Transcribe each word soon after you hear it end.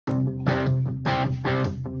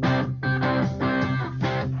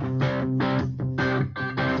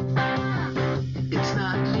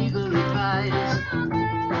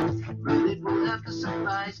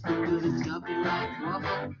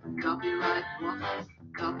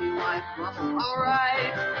Copyright waffle. All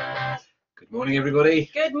right. Good morning,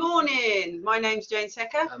 everybody. Good morning. My name's Jane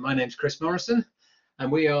Secker. And my name's Chris Morrison,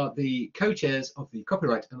 and we are the co-chairs of the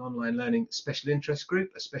Copyright and Online Learning Special Interest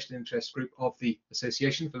Group, a special interest group of the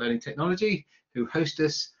Association for Learning Technology, who host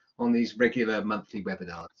us on these regular monthly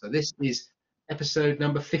webinars. So this is episode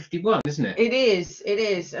number 51, isn't it? It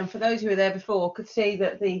is. And for those who were there before could see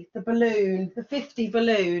that the balloon, the 50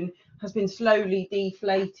 balloon, has been slowly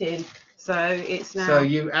deflating. So it's now. So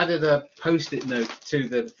you added a post-it note to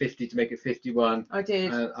the 50 to make it 51. I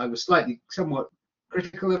did. I was somewhat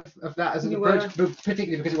critical of that as an You approach, but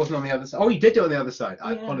particularly because it wasn't on the other side. Oh, you did it on the other side.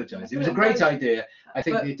 I apologise. It was a great idea. I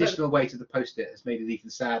think the additional weight of the post-it has made it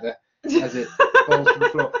even sadder as it falls to the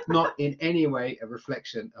floor. Not in any way a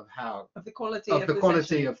reflection of the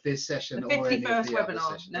quality of this session or any of the other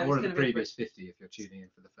sessions, or of the previous 50 if you're tuning in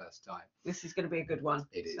for the first time. This is going to be a good one.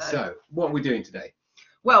 It is. So what are we doing today?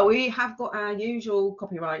 Well, we have got our usual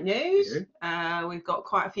copyright news. We've got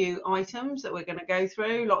quite a few items that we're going to go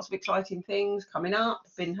through. Lots of exciting things coming up,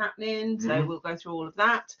 been happening. So we'll go through all of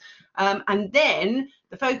that. And then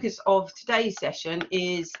the focus of today's session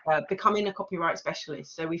is becoming a copyright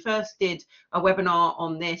specialist. So we first did a webinar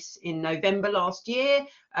on this in November last year.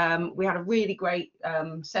 We had a really great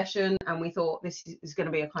session, and we thought this is going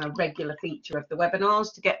to be a kind of regular feature of the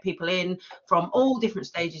webinars to get people in from all different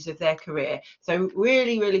stages of their career. So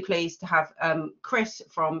really pleased to have Chris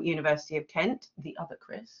from University of Kent, the other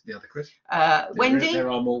Chris. Wendy.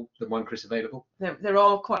 There are more than one Chris available. There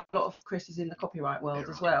are quite a lot of Chris's in the copyright world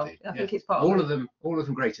as well. Indeed. I think it's part all of them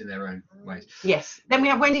great in their own ways. Yes. Then we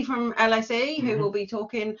have Wendy from LSE, who will be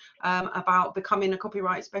talking about becoming a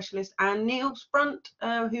copyright specialist, and Neil Sprunt,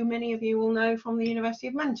 who many of you will know from the University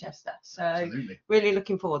of Manchester. So absolutely. Really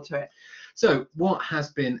looking forward to it. So what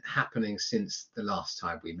has been happening since the last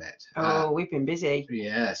time we met? We've been busy.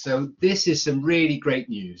 Yeah, so this is some really great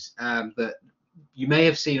news that you may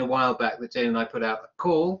have seen a while back, that Jane and I put out a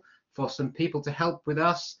call for some people to help with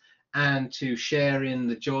us and to share in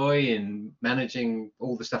the joy in managing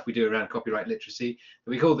all the stuff we do around copyright literacy that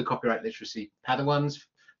we call the Copyright Literacy Padawans.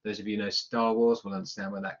 Those of you who know Star Wars will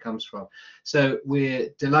understand where that comes from. So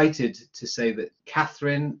we're delighted to say that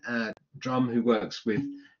Catherine Drum, who works with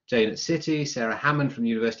Jane at City, Sarah Hammond from the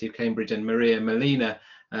University of Cambridge, and Maria Molina,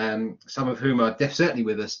 some of whom are certainly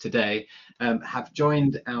with us today, have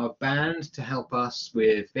joined our band to help us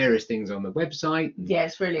with various things on the website. Yeah,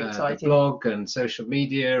 it's really exciting. The blog and social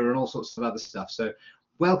media and all sorts of other stuff. So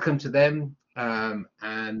welcome to them.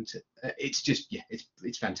 And it's just,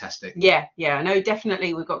 it's fantastic. Yeah, no,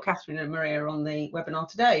 definitely. We've got Catherine and Maria on the webinar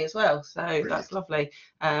today as well, so brilliant. That's lovely.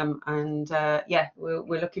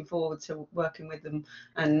 We're looking forward to working with them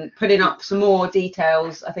and putting up some more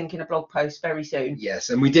details, I think, in a blog post very soon. Yes,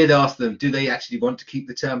 and we did ask them, do they actually want to keep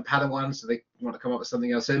the term Padawan, so they want to come up with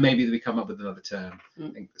something else? So maybe we come up with another term. I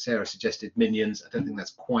think Sarah suggested minions. I don't think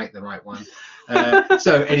that's quite the right one.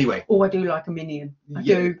 So anyway. Oh, I do like a minion.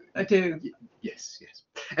 I do. Yes.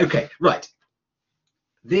 Okay, right.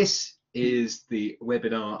 This is the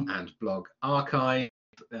webinar and blog archive,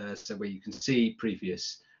 so where you can see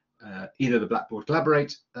previous either the Blackboard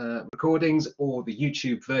Collaborate recordings or the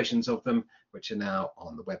YouTube versions of them, which are now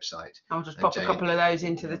on the website. I'll just pop a couple of those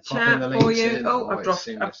into the chat for you. I've dropped.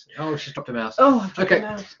 Oh, she's dropped a mouse. Oh, I've dropped a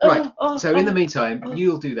mouse. Right. So in the meantime,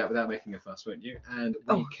 you'll do that without making a fuss, won't you? And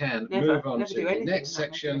we can move on to the next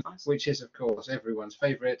section, which is, of course, everyone's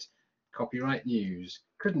favourite, copyright news.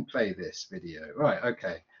 Couldn't play this video. Right.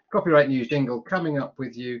 Okay. Copyright news jingle coming up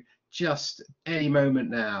with you just any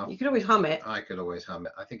moment now. You could always hum it. I could always hum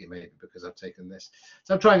it. I think it may be because I've taken this.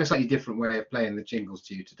 So I'm trying a slightly different way of playing the jingles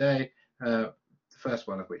to you today. The first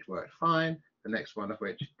one of which worked fine. The next one of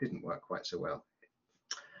which didn't work quite so well.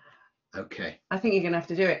 Okay. I think you're going to have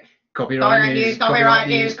to do it. Copyright news.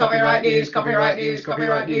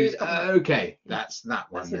 Okay, that's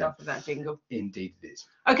that one. That's enough of that jingle. Indeed it is.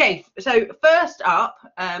 Okay, so first up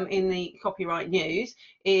in the copyright news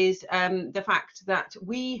is the fact that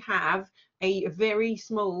we have a very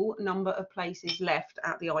small number of places left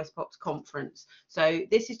at the IcePops conference. So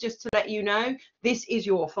this is just to let you know, this is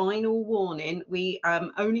your final warning. We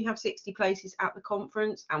only have 60 places at the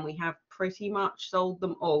conference, and we have pretty much sold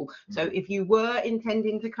them all. So if you were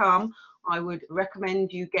intending to come, I would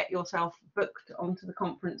recommend you get yourself booked onto the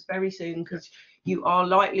conference very soon, because you are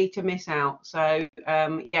likely to miss out. So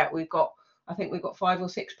I think we've got 5 or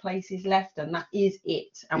 6 places left, and that is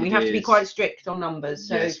it. And we have to be quite strict on numbers.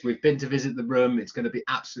 So yes, we've been to visit the room. It's going to be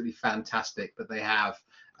absolutely fantastic, but they have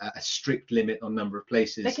a strict limit on number of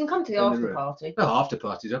places. They can come to the in after room. party. Well, after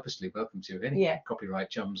parties, obviously, welcome to any copyright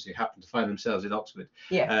chums who happen to find themselves in Oxford.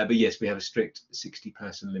 Yeah. But yes, we have a strict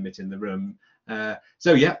 60-person limit in the room.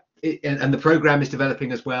 So yeah, and the program is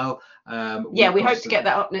developing as well. We hope to get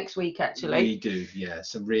that up next week, actually. We do, yeah,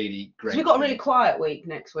 some really great. We've got a really quiet week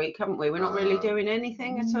next week, haven't we? We're not really doing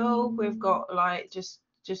anything at all. We've got like just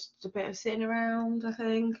a bit of sitting around, I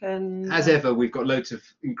think. And as ever, we've got loads of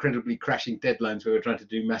incredibly crashing deadlines where we're trying to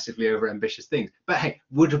do massively over-ambitious things. But hey,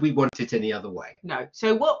 would we want it any other way? No.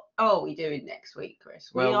 So what are we doing next week,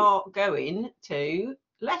 Chris? We are going to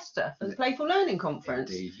Leicester for the Playful Learning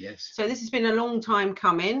Conference. Indeed, yes. So this has been a long time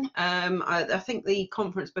coming. I think the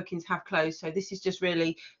conference bookings have closed, so this is just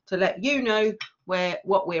really to let you know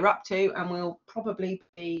what we're up to, and we'll probably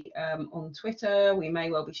be on Twitter. We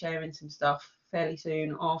may well be sharing some stuff fairly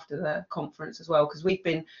soon after the conference as well, because we've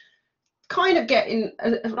been kind of getting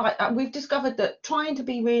we've discovered that trying to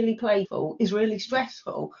be really playful is really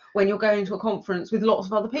stressful when you're going to a conference with lots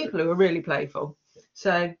of other people who are really playful.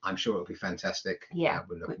 So I'm sure it'll be fantastic. Yeah,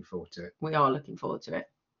 we're looking forward to it. We are looking forward to it.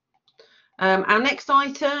 Our next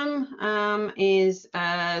item is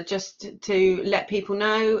just to let people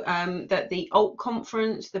know that the ALT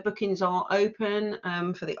conference, the bookings are open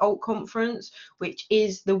for the ALT conference, which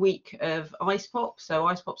is the week of IcePop. So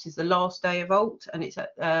IcePops is the last day of ALT, and it's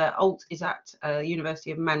at ALT is at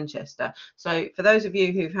University of Manchester. So for those of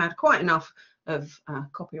you who've had quite enough of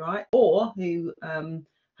copyright, or who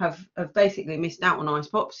have basically missed out on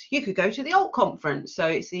IcePops, you could go to the ALT conference. So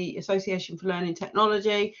it's the Association for Learning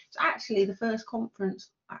Technology. It's actually the first conference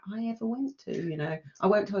I ever went to, you know. I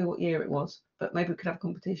won't tell you what year it was, but maybe we could have a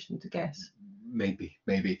competition to guess. Maybe.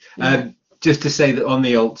 Yeah. Just to say that on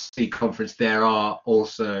the CoOLSIG conference, there are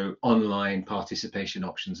also online participation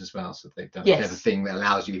options as well. So they've done a clever thing that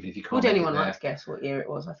allows you, even if you can't. Would anyone like to guess what year it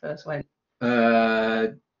was I first went?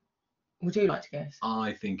 Would you like to guess?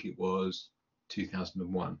 I think it was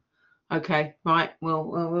 2001. Okay, right.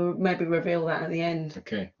 We'll maybe reveal that at the end.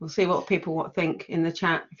 Okay. We'll see what people think in the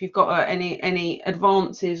chat. If you've got any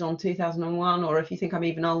advances on 2001, or if you think I'm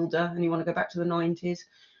even older and you want to go back to the 90s.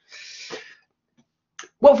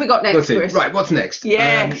 What have we got next, Chris? Right, what's next?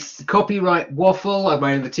 Yes. Copyright Waffle. I'm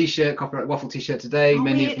wearing the t-shirt, Copyright Waffle t-shirt today.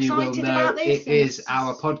 Many of you will know it is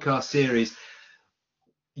our podcast series.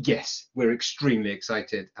 Yes, we're extremely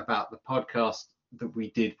excited about the podcast that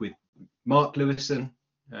we did with Mark Lewison,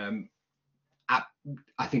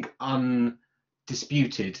 I think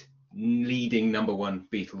undisputed leading #1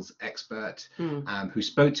 Beatles expert, who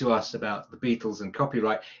spoke to us about the Beatles and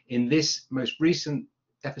copyright. In this most recent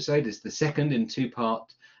episode, is the second in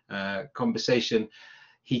two-part conversation.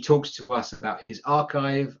 He talks to us about his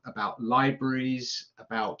archive, about libraries,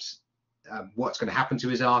 about what's going to happen to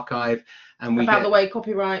his archive, and the way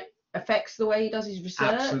copyright affects the way he does his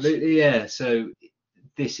research. Absolutely, yeah. So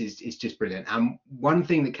this is just brilliant. And one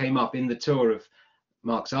thing that came up in the tour of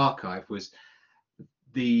Mark's archive was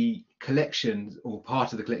the collection, or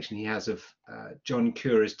part of the collection he has, of John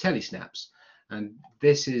Cura's telesnaps. And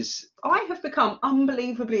this is... I have become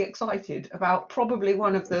unbelievably excited about probably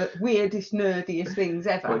one of the weirdest, nerdiest things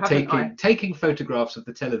ever, taking photographs of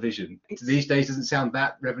the television. These days doesn't sound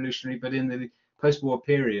that revolutionary, but in the post-war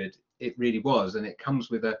period, it really was. And it comes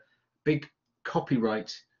with a big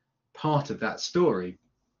copyright part of that story,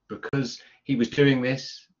 because he was doing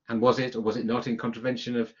this, and was it or was it not in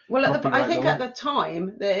contravention of I think law? at the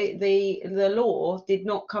time the law did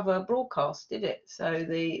not cover broadcast, did it? So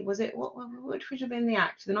which would have been the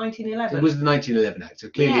act, the 1911? It was the 1911 Act. So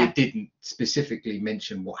clearly it didn't specifically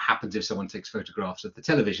mention what happens if someone takes photographs of the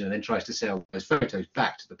television and then tries to sell those photos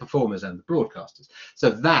back to the performers and the broadcasters. So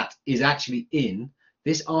that is actually in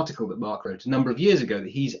this article that Mark wrote a number of years ago that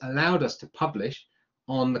he's allowed us to publish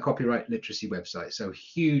on the Copyright Literacy website. So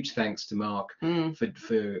huge thanks to Mark for and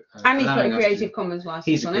he's put a Creative Commons license.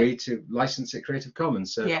 He's agreed to license it Creative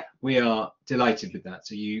Commons. So we are delighted with that.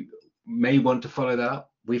 So you may want to follow that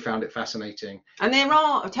up. We found it fascinating. And there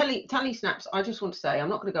are telesnaps. I just want to say, I'm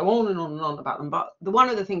not going to go on and on and on about them, but one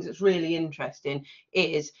of the things that's really interesting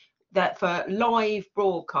is that for live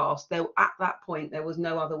broadcast, at that point there was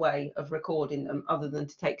no other way of recording them other than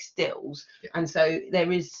to take stills, and so there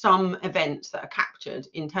is some events that are captured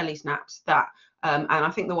in telesnaps that and I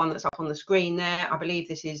think the one that's up on the screen there, I believe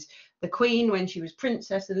this is the Queen when she was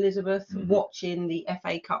Princess Elizabeth watching the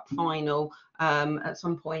FA Cup final at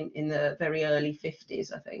some point in the very early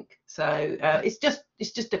 50s, I think. So it's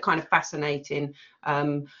just a kind of fascinating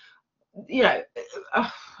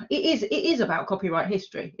it is about copyright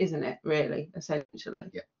history, isn't it, really, essentially?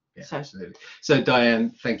 Yeah, absolutely. So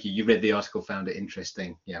Diane, thank you. You read the article, found it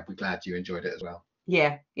interesting. Yeah, we're glad you enjoyed it as well.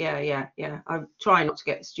 Yeah. I'm trying not to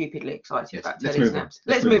get stupidly excited about telly snaps.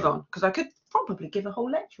 Let's move on, because I could probably give a whole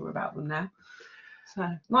lecture about them now. So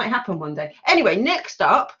might happen one day. Anyway, next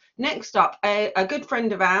up, a good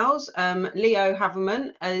friend of ours, Leo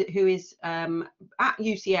Haverman, who is at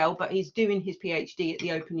UCL, but he's doing his PhD at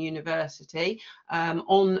the Open University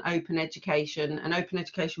on open education and open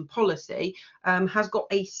education policy, has got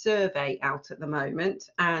a survey out at the moment,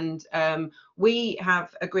 and we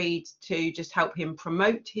have agreed to just help him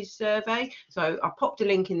promote his survey. So I popped a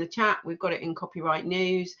link in the chat. We've got it in Copyright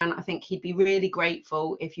News, and I think he'd be really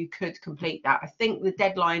grateful if you could complete that. I think the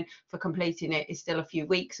deadline for completing it is still a few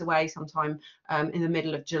weeks away, sometime in the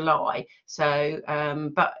middle of July. So,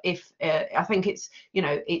 but if I think it's,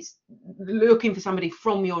 it's looking for somebody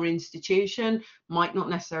from your institution. Might not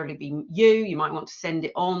necessarily be you. You might want to send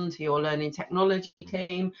it on to your learning technology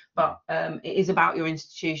team, but it is about your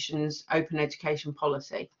institution's open education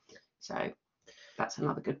policy. So that's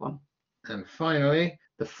another good one. And finally,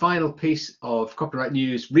 the final piece of copyright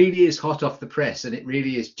news really is hot off the press, and it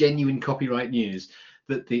really is genuine copyright news,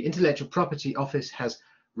 that the Intellectual Property Office has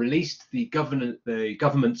released the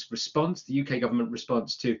government's response, the UK government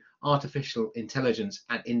response to artificial intelligence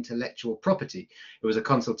and intellectual property. It was a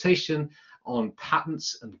consultation on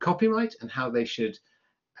patents and copyright and how they should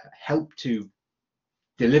help to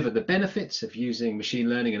deliver the benefits of using machine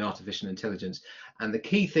learning and artificial intelligence. And the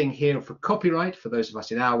key thing here for copyright, for those of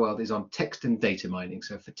us in our world, is on text and data mining.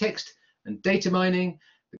 So for text and data mining,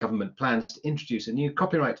 the government plans to introduce a new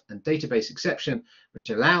copyright and database exception, which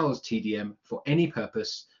allows TDM for any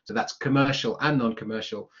purpose. So that's commercial and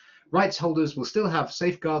non-commercial. Rights holders will still have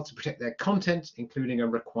safeguards to protect their content, including a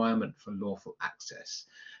requirement for lawful access.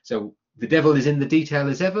 So the devil is in the detail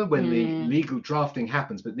as ever when the legal drafting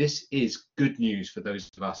happens, but this is good news for those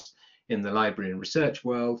of us in the library and research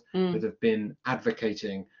world that have been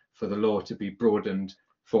advocating for the law to be broadened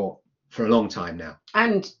for a long time now.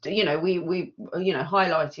 And we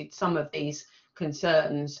highlighted some of these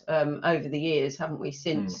concerns over the years, haven't we,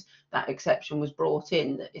 since that exception was brought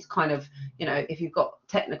in. That it's kind of, if you've got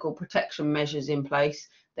technical protection measures in place,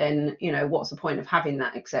 then what's the point of having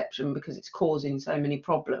that exception, because it's causing so many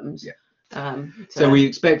problems. So we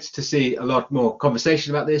expect to see a lot more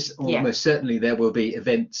conversation about this. Almost certainly there will be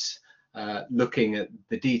events looking at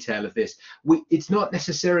the detail of this. It's not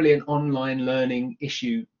necessarily an online learning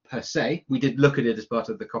issue per se. We did look at it as part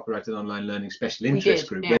of the Copyrighted Online Learning Special Interest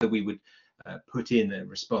Group, whether we would put in a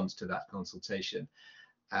response to that consultation.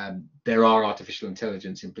 There are artificial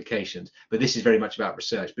intelligence implications, but this is very much about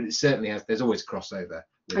research. But it certainly has. There's always crossover.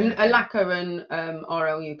 And ALACA and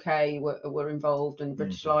RL UK were involved, in the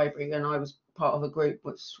British Library, and I was part of a group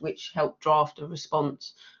which helped draft a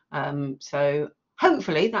response. So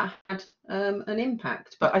hopefully that had an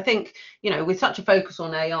impact. But I think with such a focus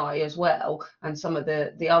on AI as well, and some of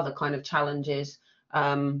the other kind of challenges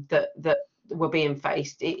that were being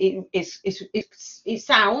faced, it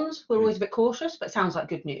sounds, we're always a bit cautious, but it sounds like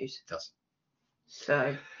good news. It does.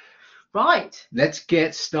 So right, let's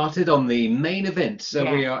get started on the main event. So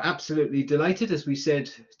we are absolutely delighted, as we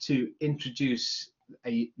said, to introduce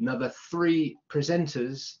another 3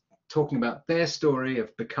 presenters talking about their story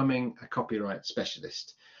of becoming a copyright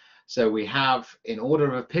specialist. So we have, in order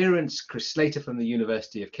of appearance, Chris Slater from the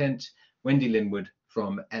University of Kent, Wendy Linwood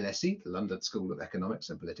from LSE, the London School of Economics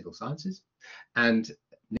and Political Sciences, and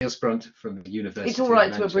Neil Sprunt from the University. It's all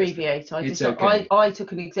right to abbreviate. I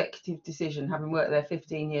took an executive decision, having worked there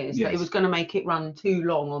 15 years, that it was going to make it run too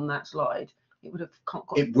long on that slide. It would have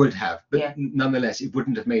it would have, but nonetheless, it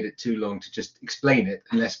wouldn't have made it too long to just explain it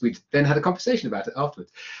unless we'd then had a conversation about it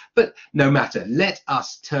afterwards. But no matter, let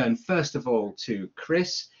us turn first of all to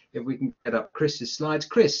Chris. If we can get up Chris's slides.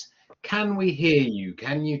 Chris, can we hear you?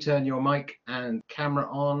 Can you turn your mic and camera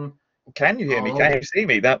on? Can you hear me? Can you see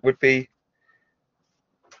me? That would be...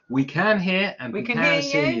 We can hear and we can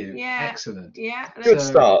see you. Yeah. Excellent. Yeah. Good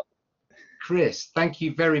start. Chris, thank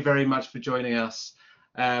you very, very much for joining us.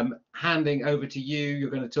 Handing over to you. You're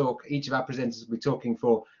going to talk. Each of our presenters will be talking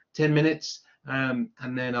for 10 minutes. And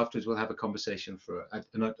then afterwards we'll have a conversation, for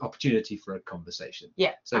an opportunity for a conversation.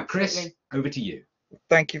 Yeah. So absolutely. Chris, over to you.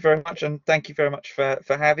 Thank you very much, and thank you very much for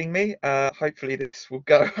having me. Hopefully this will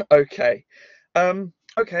go okay.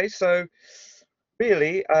 Okay, so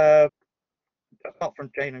really, apart from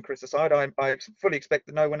Jane and Chris aside, I fully expect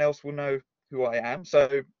that no one else will know who I am.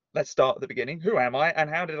 So let's start at the beginning. Who am I, and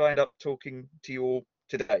how did I end up talking to you all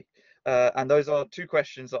today? And those are 2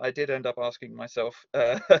 questions that I did end up asking myself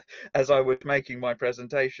as I was making my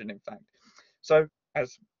presentation, in fact. So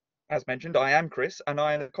as as mentioned, I am Chris, and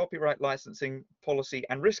I am the Copyright Licensing Policy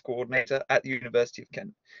and Risk Coordinator at the University of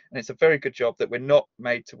Kent. And it's a very good job that we're not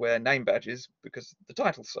made to wear name badges because the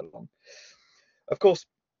title's so long. Of course,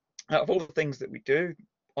 out of all the things that we do,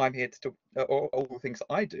 I'm here to talk, or all the things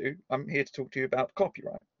that I do, I'm here to talk to you about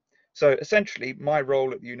copyright. So essentially, my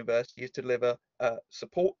role at the university is to deliver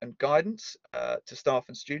support and guidance to staff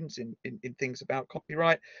and students in things about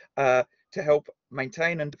copyright, to help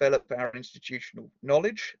maintain and develop our institutional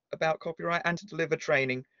knowledge about copyright, and to deliver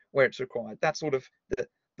training where it's required. That's sort of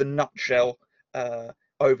the nutshell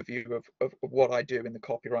overview of what I do in the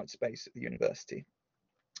copyright space at the university.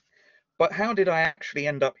 But how did I actually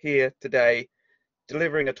end up here today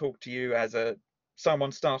delivering a talk to you as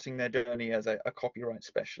someone starting their journey as a copyright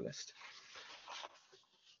specialist?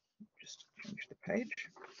 Just change the page.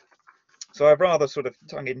 So I've rather sort of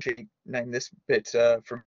tongue-in-cheek named this bit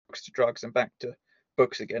from books to drugs and back to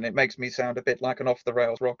books again. It makes me sound a bit like an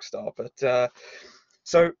off-the-rails rock star. But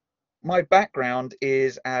so my background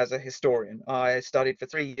is as a historian. I studied for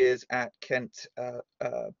 3 years at Kent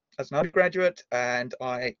as an undergraduate, and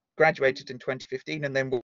I graduated in 2015, and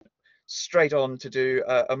then straight on to do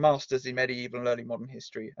a master's in medieval and early modern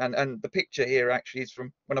history. And the picture here actually is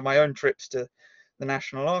from one of my own trips to the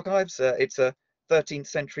National Archives. It's a 13th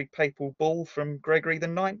century papal bull from Gregory the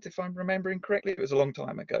Ninth, if I'm remembering correctly. It was a long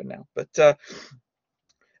time ago now, but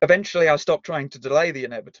eventually I stopped trying to delay the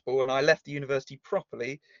inevitable, and I left the university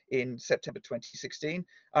properly in September 2016,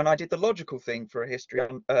 and I did the logical thing for a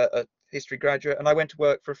history graduate, and I went to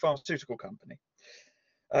work for a pharmaceutical company.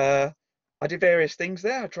 I did various things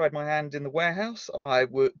there. I tried my hand in the warehouse. I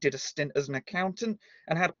did a stint as an accountant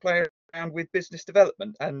and had to play around with business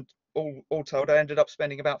development. And all told, I ended up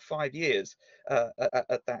spending about 5 years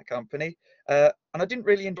at that company. And I didn't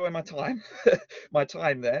really enjoy my time,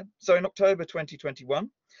 there. So in October 2021,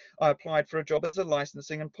 I applied for a job as a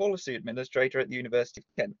licensing and policy administrator at the University of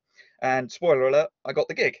Kent. And spoiler alert, I got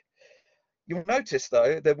the gig. You'll notice,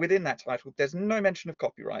 though, that within that title, there's no mention of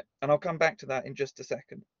copyright. And I'll come back to that in just a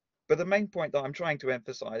second. But the main point that I'm trying to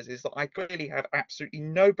emphasize is that I clearly have absolutely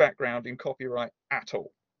no background in copyright at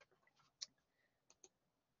all.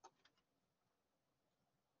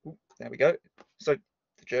 Ooh, there we go. So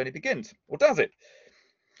the journey begins, or does it?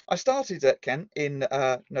 I started at Kent in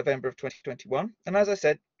November of 2021. And as I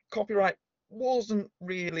said, copyright wasn't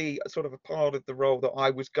really sort of a part of the role that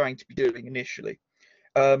I was going to be doing initially.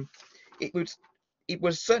 It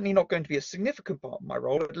was certainly not going to be a significant part of my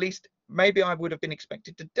role. At least maybe I would have been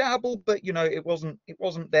expected to dabble, but you know, it wasn't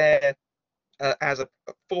there as a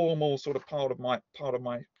formal sort of part of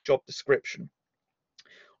my job description.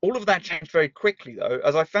 All of that changed very quickly, though,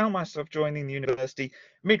 as I found myself joining the university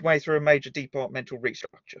midway through a major departmental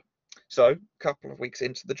restructure. So, a couple of weeks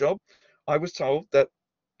into the job, I was told that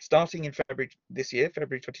starting in February this year,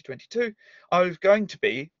 February 2022, I was going to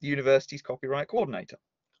be the university's copyright coordinator.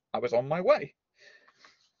 I was on my way.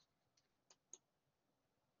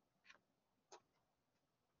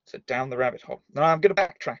 So down the rabbit hole. Now I'm going to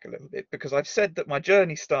backtrack a little bit because I've said that my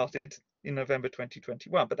journey started in November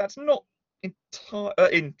 2021, but that's not in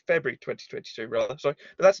February 2022 rather. Sorry,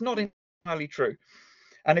 but that's not entirely true.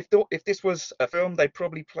 And if this was a film, they'd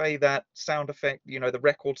probably play that sound effect, you know, the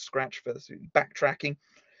record scratch for the backtracking.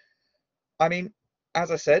 I mean,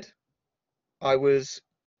 as I said, I was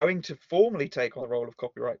going to formally take on the role of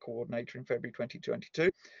copyright coordinator in February 2022,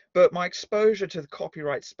 but my exposure to the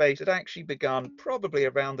copyright space had actually begun probably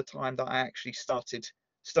around the time that I actually started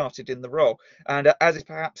in the role. And as is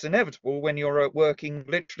perhaps inevitable when you're working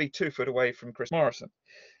literally 2 foot away from Chris Morrison.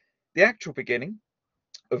 The actual beginning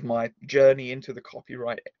of my journey into the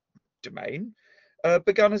copyright domain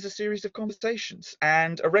begun as a series of conversations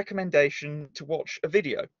and a recommendation to watch a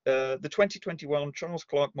video, the 2021 Charles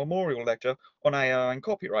Clarke Memorial Lecture on AI and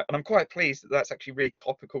Copyright. And I'm quite pleased that that's actually really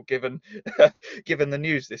topical given given the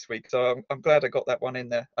news this week. So I'm glad I got that one in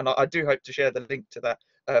there. And I do hope to share the link to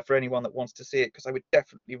that for anyone that wants to see it, because I would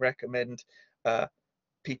definitely recommend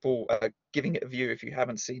people giving it a view if you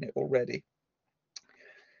haven't seen it already.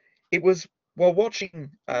 It was while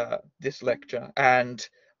watching this lecture and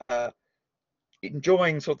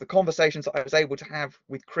enjoying sort of the conversations that I was able to have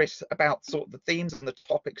with Chris about sort of the themes and the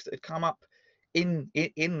topics that had come up in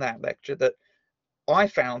that lecture that I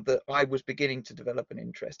found that I was beginning to develop an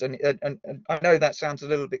interest. And I know that sounds a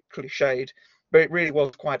little bit cliched, but it really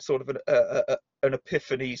was quite sort of an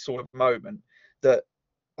epiphany sort of moment that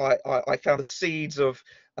I found the seeds of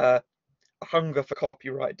hunger for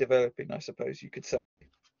copyright developing, I suppose you could say.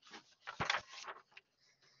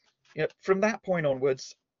 You know, from that point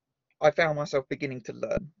onwards, I found myself beginning to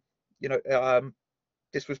learn. You know,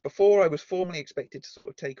 this was before I was formally expected to sort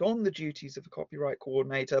of take on the duties of a copyright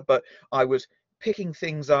coordinator, but I was picking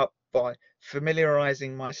things up by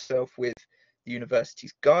familiarizing myself with the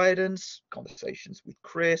university's guidance, conversations with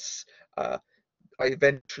Chris. I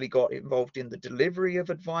eventually got involved in the delivery of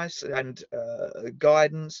advice and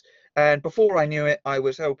guidance. And before I knew it, I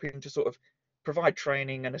was helping to sort of provide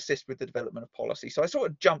training and assist with the development of policy. So I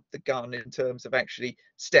sort of jumped the gun in terms of actually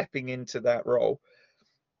stepping into that role.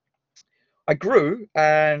 I grew,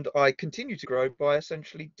 and I continue to grow by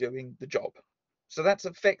essentially doing the job. So that's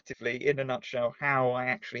effectively, in a nutshell, how I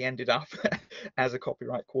actually ended up as a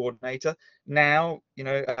copyright coordinator. Now, you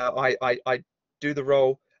know, I do the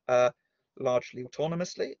role largely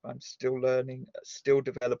autonomously. I'm still learning, still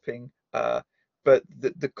developing, but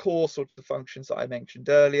the core sorts of functions that I mentioned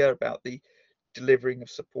earlier about the delivering of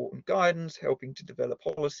support and guidance, helping to develop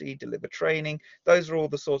policy, deliver training. Those are all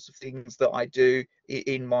the sorts of things that I do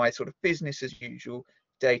in my sort of business as usual,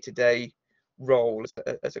 day-to-day role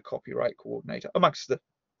as a copyright coordinator, amongst the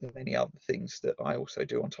many other things that I also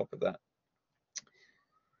do on top of that.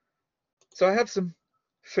 So I have some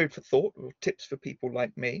food for thought or tips for people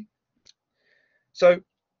like me. So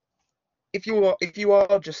if you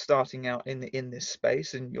are just starting out in this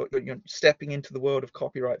space and you're stepping into the world of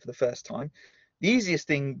copyright for the first time, the easiest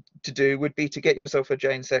thing to do would be to get yourself a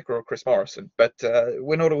Jane Secker or Chris Morrison, but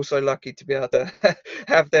we're not all so lucky to be able to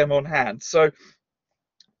have them on hand. So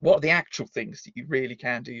what are the actual things that you really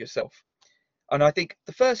can do yourself? And I think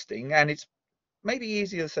the first thing, and it's maybe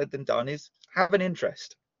easier said than done, is have an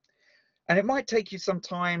interest. And it might take you some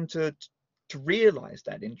time to realize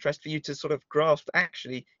that interest, for you to sort of grasp,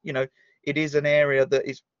 actually, you know, it is an area that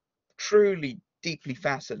is truly deeply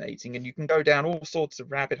fascinating, and you can go down all sorts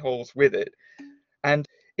of rabbit holes with it. And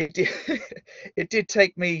it did, it did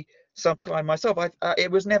take me some time myself.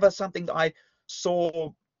 It was never something that I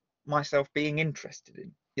saw myself being interested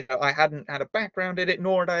in. You know, I hadn't had a background in it,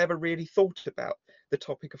 nor had I ever really thought about the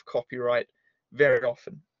topic of copyright very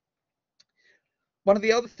often. One of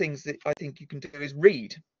the other things that I think you can do is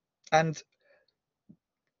read. And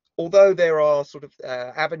although there are sort of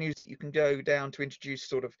avenues that you can go down to introduce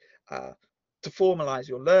sort of to formalize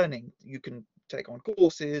your learning, you can take on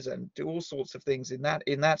courses and do all sorts of things in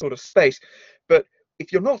that sort of space. But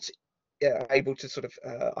if you're not able to sort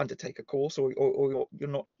of undertake a course, or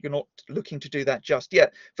you're not looking to do that just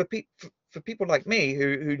yet, for people like me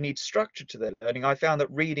who need structure to their learning, I found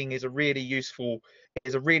that reading is a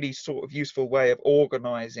really sort of useful way of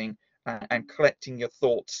organizing and collecting your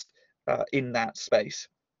thoughts in that space.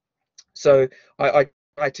 So I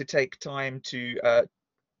try to take time to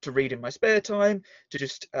read in my spare time, to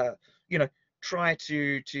just you know, try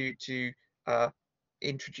to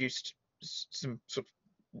introduce some sort of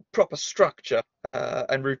proper structure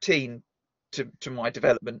and routine to my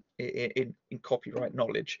development in copyright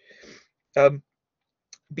knowledge.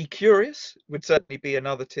 Be curious would certainly be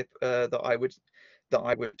another tip that I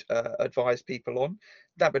would advise people on.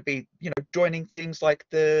 That would be, you know, joining things like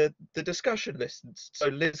the discussion listens. So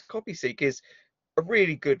Liz CoPySig is a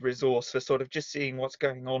really good resource for sort of just seeing what's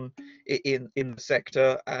going on in the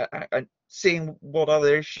sector, and seeing what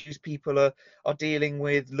other issues people are dealing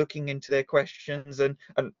with, looking into their questions, and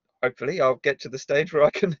hopefully I'll get to the stage where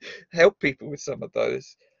I can help people with some of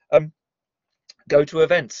those. Go to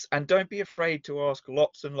events, and don't be afraid to ask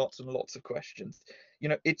lots and lots and lots of questions. You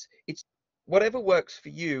know, it's whatever works for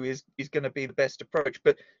you is going to be the best approach,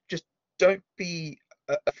 but just don't be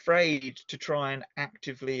afraid to try and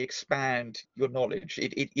actively expand your knowledge.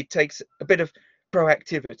 It takes a bit of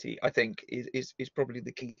proactivity, I think, is probably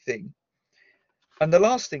the key thing. And the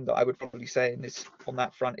last thing that I would probably say on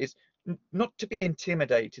that front is not to be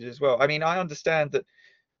intimidated as well. I mean, I understand that,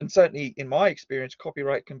 and certainly in my experience,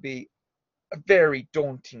 copyright can be a very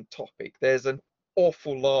daunting topic. There's an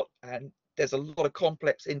awful lot, and there's a lot of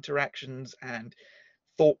complex interactions and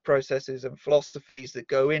thought processes and philosophies that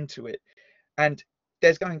go into it. And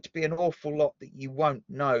there's going to be an awful lot that you won't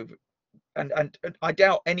know. And I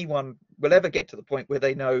doubt anyone will ever get to the point where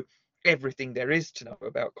they know everything there is to know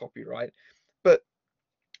about copyright. But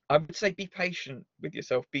I would say be patient with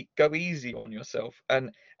yourself, go easy on yourself,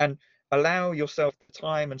 and allow yourself the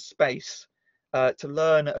time and space to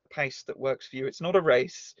learn at a pace that works for you. It's not a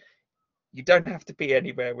race. You don't have to be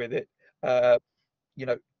anywhere with it. You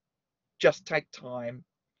know, just take time,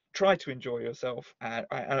 try to enjoy yourself, and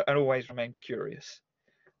always remain curious.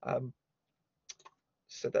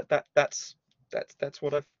 So that's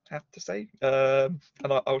what I have to say, and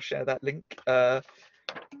I'll share that link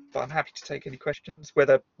I'm happy to take any questions,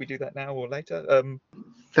 whether we do that now or later.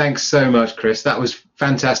 Thanks so much, Chris. That was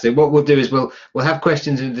fantastic. What we'll do is we'll have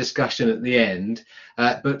questions and discussion at the end.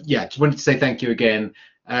 But yeah, just wanted to say thank you again,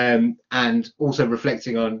 and also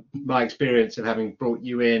reflecting on my experience of having brought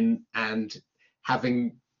you in and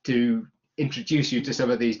having to introduce you to some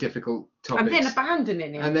of these difficult topics. And then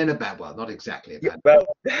abandoning him. And then well, not exactly Yeah,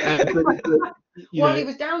 abandoning. well, While he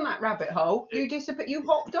was down that rabbit hole, you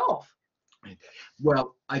hopped off.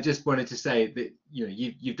 Well, I just wanted to say that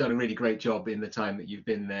you've done a really great job in the time that you've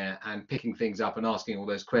been there and picking things up and asking all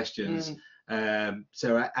those questions.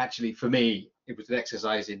 So actually, for me, it was an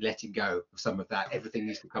exercise in letting go of some of that. Everything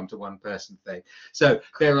needs to come to one person thing. So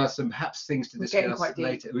there are some perhaps things to discuss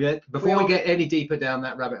later. Before we get any deeper down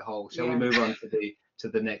that rabbit hole, shall we move on to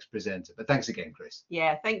the next presenter? But thanks again, Chris.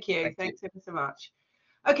 Yeah, thank you. Thanks ever so much.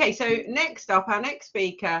 Okay, so next up, our next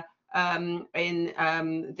speaker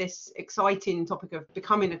in this exciting topic of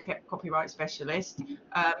becoming a copyright specialist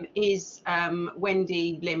is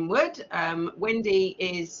Wendy Linwood. Wendy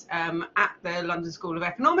is at the London School of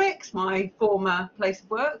Economics, my former place of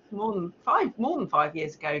work, more than 5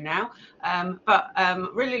 years ago now. But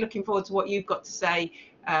really looking forward to what you've got to say,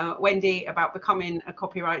 Wendy, about becoming a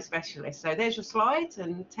copyright specialist. So there's your slides,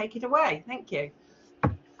 and take it away. Thank you.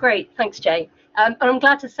 Great, thanks, Jay. And I'm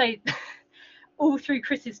glad to say all through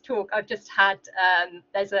Chris's talk, I've just had,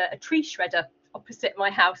 there's a tree shredder opposite my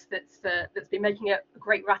house that's been making a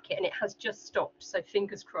great racket, and it has just stopped. So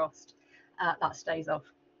fingers crossed that stays off.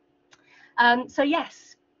 So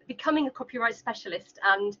yes, becoming a copyright specialist,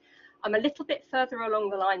 and I'm a little bit further along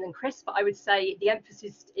the line than Chris, but I would say the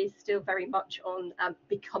emphasis is still very much on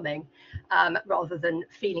becoming, rather than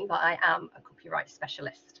feeling that I am a copyright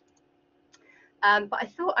specialist. But I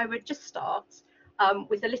thought I would just start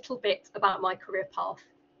with a little bit about my career path.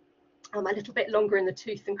 I'm a little bit longer in the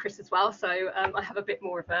tooth than Chris as well, so I have a bit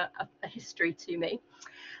more of a history to me.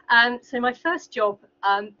 So my first job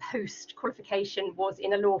post-qualification was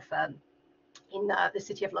in a law firm in the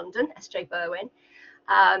City of London, S.J. Berwin.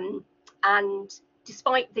 And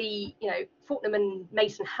despite the Fortnum and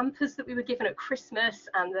Mason hampers that we were given at Christmas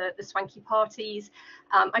and the swanky parties,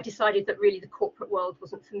 I decided that really the corporate world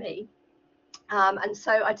wasn't for me. And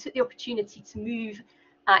so I took the opportunity to move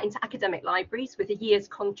into academic libraries with a year's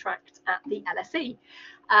contract at the LSE.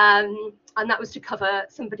 And that was to cover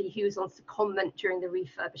somebody who was on secondment during the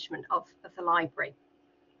refurbishment of the library.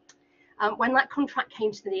 When that contract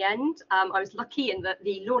came to the end, I was lucky in that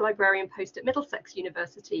the law librarian post at Middlesex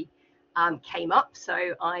University came up.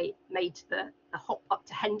 So I made the hop up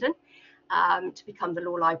to Hendon to become the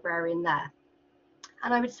law librarian there.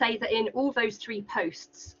 And I would say that in all those 3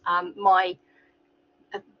 posts, my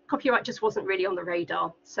copyright just wasn't really on the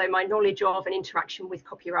radar. So my knowledge of and interaction with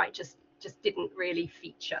copyright just didn't really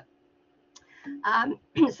feature.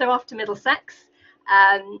 So after Middlesex,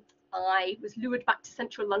 I was lured back to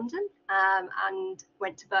central London and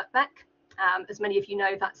went to Birkbeck. As many of you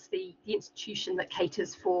know, that's the institution that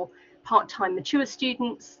caters for part-time mature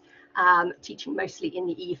students, teaching mostly in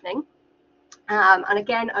the evening. And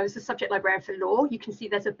again, I was a subject librarian for law. You can see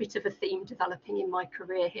there's a bit of a theme developing in my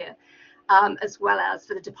career here, as well as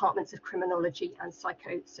for the departments of criminology and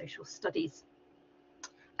psychosocial studies.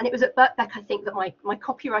 And it was at Birkbeck, I think, that my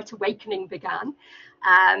copyright awakening began.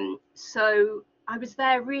 So I was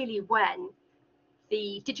there really when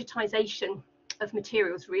the digitization of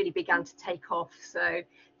materials really began to take off. So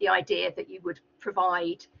the idea that you would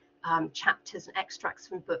provide chapters and extracts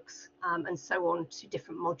from books and so on to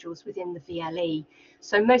different modules within the VLE.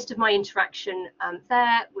 So most of my interaction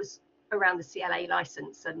there was around the CLA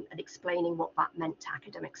license and explaining what that meant to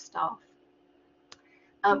academic staff.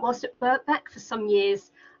 Whilst at Birkbeck for some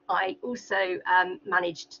years, I also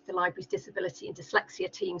managed the library's disability and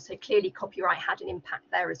dyslexia team. So clearly copyright had an impact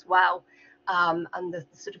there as well. And the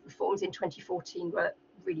sort of reforms in 2014 were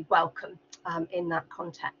really welcome in that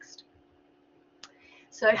context.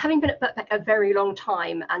 So having been at Birkbeck a very long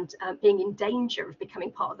time and being in danger of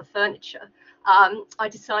becoming part of the furniture, I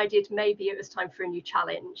decided maybe it was time for a new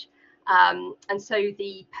challenge. And so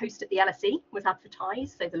the post at the LSE was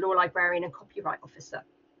advertised, so the law librarian and copyright officer.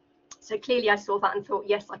 So clearly I saw that and thought,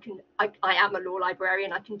 yes, I am a law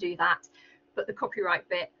librarian, I can do that. But the copyright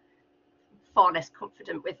bit, far less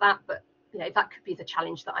confident with that, but that could be the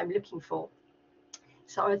challenge that I'm looking for.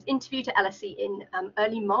 So I was interviewed at LSE in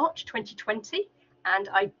early March 2020. And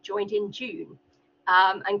I joined in June.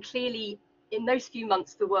 And clearly, in those few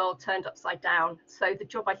months, the world turned upside down. So the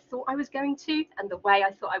job I thought I was going to and the way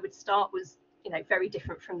I thought I would start was, very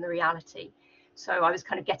different from the reality. So I was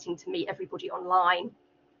kind of getting to meet everybody online.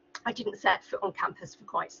 I didn't set foot on campus for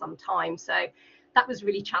quite some time. So that was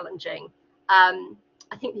really challenging.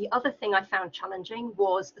 I think the other thing I found challenging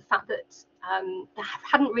was the fact that there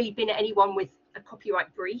hadn't really been anyone with a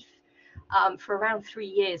copyright brief for around 3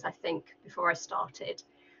 years, I think, before I started.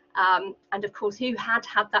 And of course, who had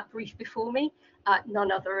that brief before me?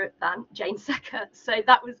 None other than Jane Secker. So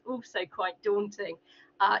that was also quite daunting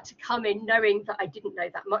to come in knowing that I didn't know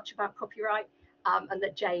that much about copyright, and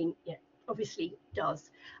that Jane, obviously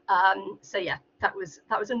does. So yeah, that was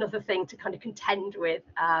another thing to kind of contend with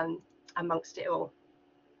amongst it all.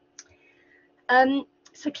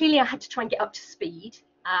 So clearly I had to try and get up to speed,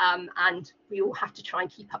 and we all have to try and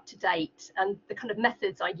keep up to date, and the kind of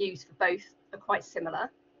methods I use for both are quite similar.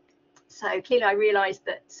 So clearly I realised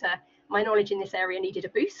that my knowledge in this area needed a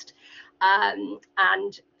boost,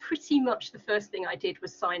 and pretty much the first thing I did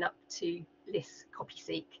was sign up to LIS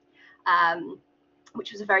CoPySeek,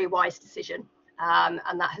 which was a very wise decision,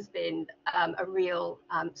 and that has been a real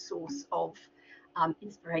source of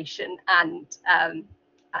inspiration and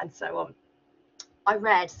so on. I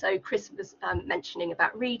read, so Chris was mentioning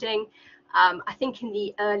about reading. I think in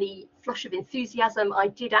the early flush of enthusiasm, I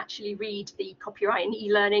did actually read the Copyright and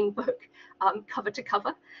E-Learning book cover to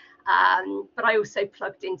cover, but I also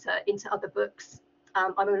plugged into other books.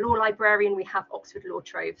 I'm a law librarian, we have Oxford Law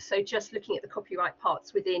Trove, so just looking at the copyright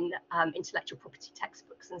parts within intellectual property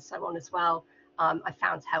textbooks and so on as well, I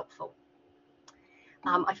found helpful.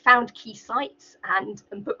 I found key sites and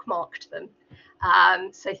bookmarked them.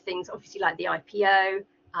 So things obviously like the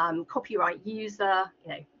IPO, copyright user,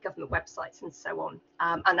 government websites and so on.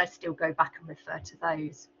 And I still go back and refer to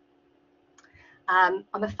those. I'm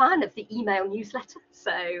a fan of the email newsletter.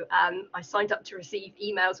 So I signed up to receive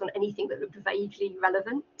emails on anything that looked vaguely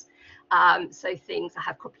relevant. So things, I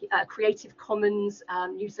have Creative Commons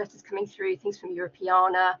newsletters coming through, things from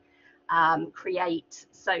Europeana, Create.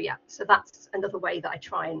 So yeah, so that's another way that I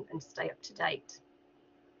try and stay up to date.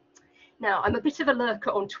 Now, I'm a bit of a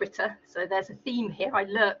lurker on Twitter, so there's a theme here. I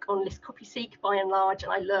lurk on LIS CoPySeek by and large,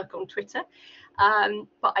 and I lurk on Twitter,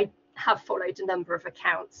 but I have followed a number of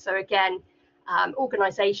accounts. So again,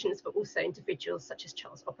 organisations, but also individuals such as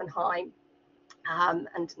Charles Oppenheim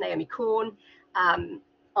and Naomi Korn.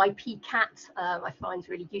 IPCat I find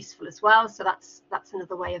really useful as well, so that's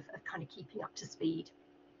another way of kind of keeping up to speed.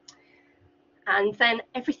 And then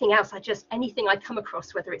everything else, anything I come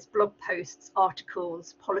across, whether it's blog posts,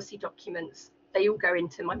 articles, policy documents, they all go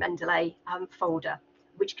into my Mendeley folder,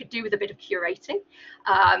 which could do with a bit of curating.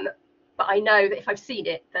 But I know that if I've seen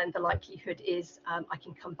it, then the likelihood is I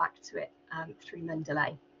can come back to it through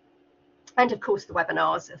Mendeley. And of course, the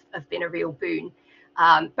webinars have been a real boon,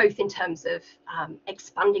 both in terms of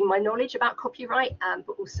expanding my knowledge about copyright,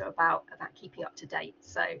 but also about keeping up to date.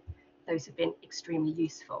 So those have been extremely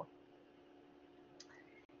useful.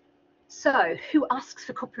 So who asks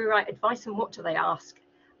for copyright advice and what do they ask?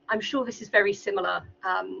 I'm sure this is very similar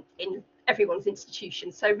in everyone's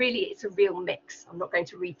institution. So really, it's a real mix. I'm not going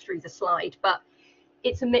to read through the slide, but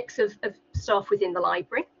it's a mix of staff within the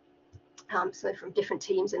library. So from different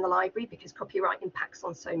teams in the library, because copyright impacts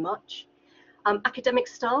on so much. Academic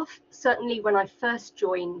staff, certainly when I first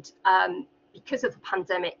joined, because of the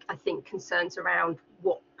pandemic, I think concerns around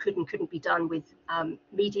what could and couldn't be done with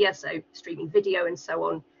media, so streaming video and so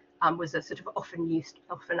on, was a sort of often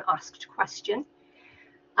asked question.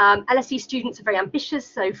 LSE students are very ambitious,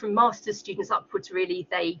 so from master's students upwards, really,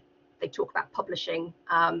 they talk about publishing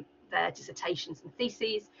their dissertations and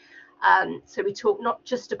theses. So we talk not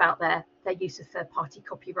just about their use of third-party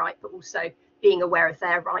copyright, but also being aware of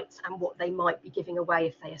their rights and what they might be giving away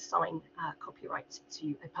if they assign copyright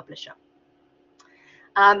to a publisher.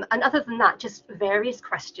 And other than that, just various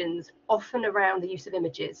questions, often around the use of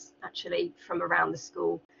images, actually, from around the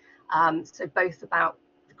school. So both about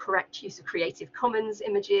the correct use of Creative Commons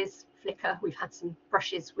images, Flickr. We've had some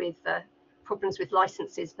brushes with problems with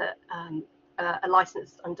licenses that are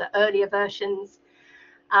licensed under earlier versions.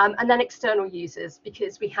 And then external users,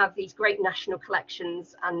 because we have these great national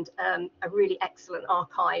collections and a really excellent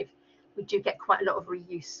archive. We do get quite a lot of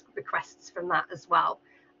reuse requests from that as well.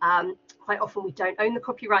 Quite often we don't own the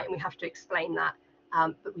copyright and we have to explain that,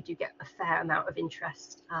 but we do get a fair amount of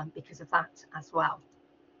interest because of that as well.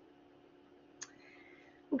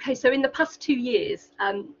 Okay, so in the past 2 years,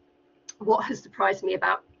 what has surprised me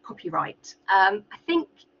about copyright? I think,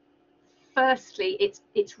 firstly,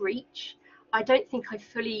 its reach. I don't think I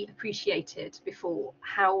fully appreciated before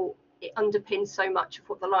how it underpins so much of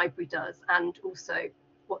what the library does and also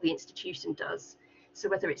what the institution does. So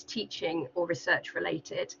whether it's teaching or research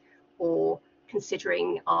related, or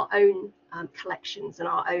considering our own collections and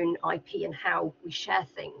our own IP and how we share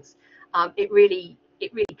things, it really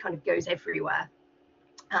kind of goes everywhere.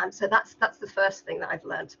 So that's the first thing that I've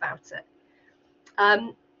learned about it.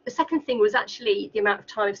 The second thing was actually the amount of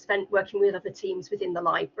time I've spent working with other teams within the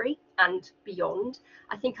library and beyond.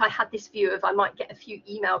 I think I had this view of I might get a few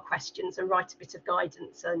email questions and write a bit of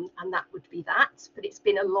guidance, and that would be that, but it's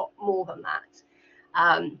been a lot more than that.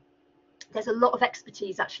 There's a lot of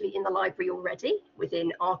expertise actually in the library already,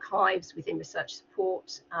 within archives, within research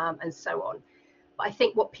support, and so on. But I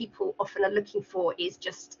think what people often are looking for is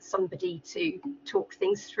just somebody to talk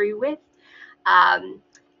things through with,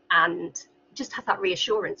 and just have that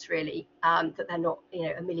reassurance really, that they're not, you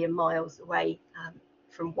know, a million miles away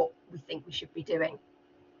from what we think we should be doing.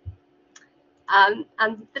 And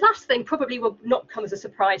the last thing probably will not come as a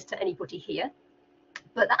surprise to anybody here,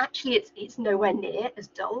 but actually it's nowhere near as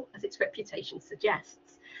dull as its reputation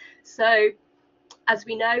suggests. So as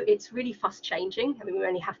we know, it's really fast changing. I mean, we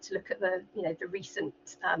only have to look at the, you know, the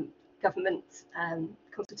recent government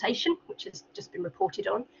consultation, which has just been reported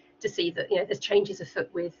on, to see that, you know, there's changes afoot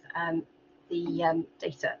with the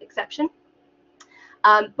data exception.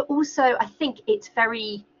 But also, I think it's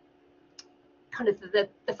very kind of the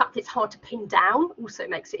fact that it's hard to pin down also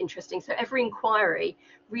makes it interesting. So every inquiry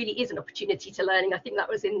really is an opportunity to learning. I think that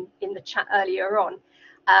was in the chat earlier on.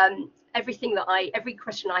 Every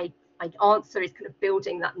question I answer is kind of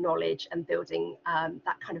building that knowledge and building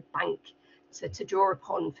that kind of bank to draw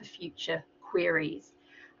upon for future queries.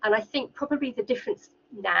 And I think probably the difference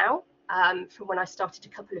now from when I started a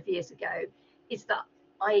couple of years ago is that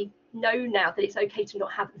I know now that it's okay to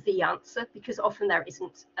not have the answer, because often there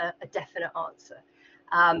isn't a definite answer.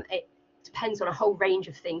 It depends on a whole range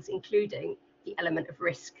of things, including the element of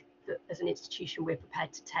risk that as an institution we're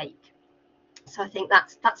prepared to take. So I think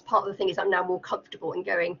that's part of the thing, is I'm now more comfortable in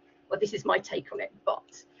going, well, this is my take on it,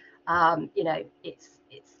 but you know, it's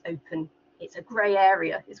open, it's a grey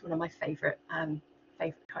area is one of my favourite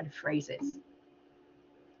kind of phrases.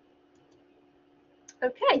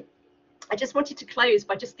 Okay. I just wanted to close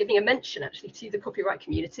by just giving a mention actually to the copyright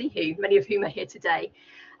community, who many of whom are here today,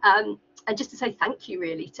 and just to say thank you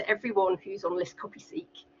really to everyone who's on List CoPySeek.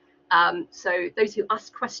 So those who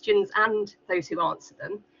ask questions and those who answer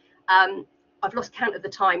them. I've lost count of the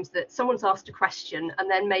times that someone's asked a question and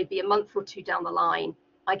then maybe a month or two down the line,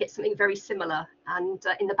 I get something very similar, and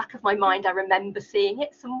in the back of my mind, I remember seeing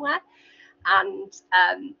it somewhere, and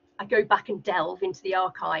I go back and delve into the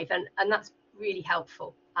archive, and that's really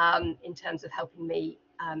helpful. In terms of helping me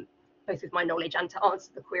both with my knowledge and to answer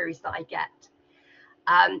the queries that I get.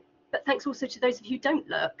 But thanks also to those of you who don't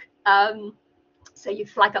look. So you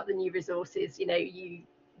flag up the new resources, you know, you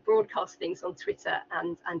broadcast things on Twitter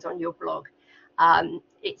and on your blog.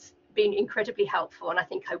 It's been incredibly helpful, and I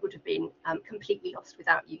think I would have been completely lost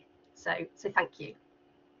without you. So thank you.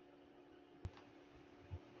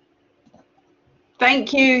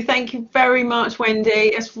 Thank you very much, Wendy.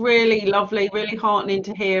 It's really lovely, really heartening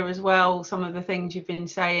to hear as well some of the things you've been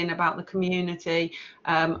saying about the community.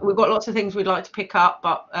 We've got lots of things we'd like to pick up,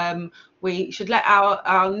 but we should let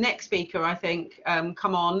our next speaker, I think,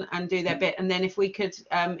 come on and do their bit. And then if we could,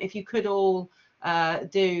 if you could all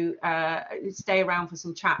stay around for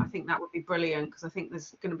some chat, I think that would be brilliant, because I think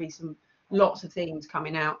there's going to be lots of themes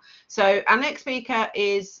coming out. So our next speaker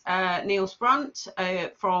is Neil Sprunt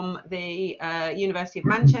from the University of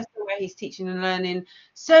Manchester, where he's teaching and learning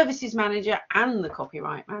services manager and the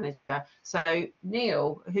copyright manager. So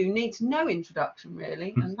Neil, who needs no introduction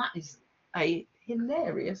really, and that is a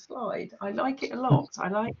hilarious slide. I like it a lot.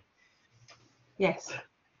 Yes.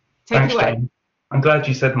 Take it away. Jane. I'm glad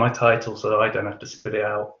you said my title so that I don't have to spit it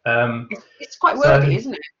out. It's quite wordy,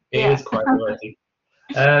 isn't it? It is quite wordy.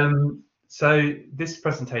 So this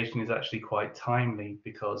presentation is actually quite timely,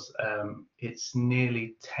 because it's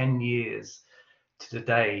nearly 10 years to the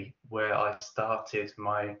day where I started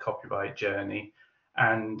my copyright journey,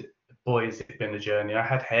 and boy, has it been a journey. I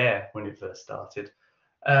had hair when it first started.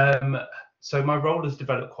 So my role has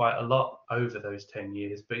developed quite a lot over those 10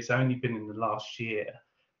 years, but it's only been in the last year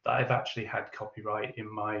that I've actually had copyright in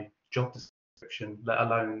my job description, let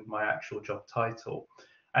alone my actual job title.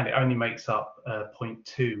 And it only makes up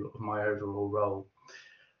 0.2 of my overall role.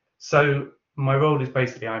 So my role is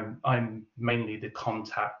basically, I'm mainly the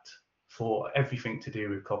contact for everything to do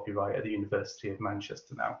with copyright at the University of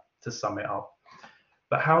Manchester now, to sum it up.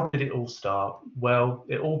 But how did it all start? Well,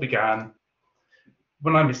 it all began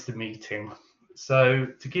when I missed a meeting. So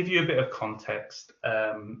to give you a bit of context,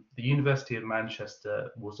 the University of Manchester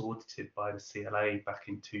was audited by the CLA back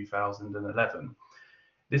in 2011.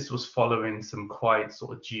 This was following some quite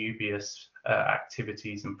sort of dubious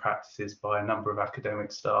activities and practices by a number of academic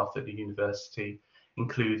staff at the university,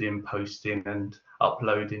 including posting and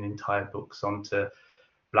uploading entire books onto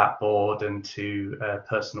Blackboard and to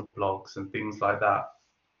personal blogs and things like that.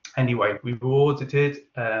 Anyway, we were audited.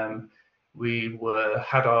 We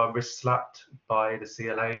had our wrists slapped by the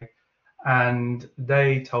CLA, and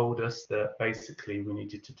they told us that basically we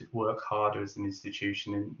needed to work harder as an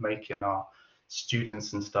institution in making our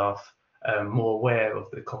students and staff more aware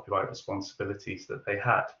of the copyright responsibilities that they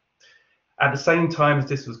had. At the same time as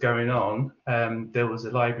this was going on, there was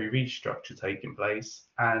a library restructure taking place,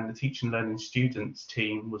 and the teaching and learning students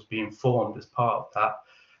team was being formed as part of that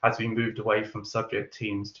as we moved away from subject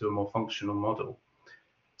teams to a more functional model.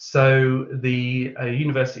 So the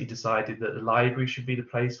university decided that the library should be the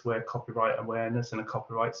place where copyright awareness and a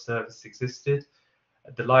copyright service existed.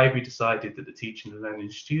 The library decided that the teaching and learning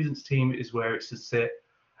students team is where it should sit.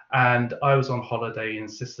 And I was on holiday in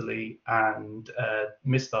Sicily and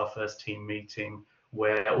missed our first team meeting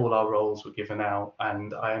where all our roles were given out.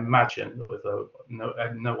 And I imagine, although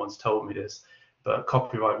no one's told me this, but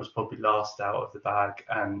copyright was probably last out of the bag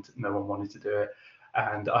and no one wanted to do it.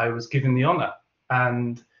 And I was given the honour.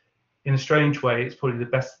 And in a strange way, it's probably the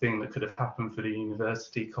best thing that could have happened for the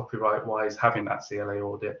university copyright-wise, having that CLA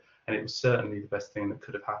audit. And it was certainly the best thing that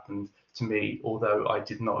could have happened to me, although I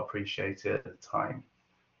did not appreciate it at the time.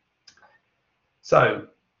 So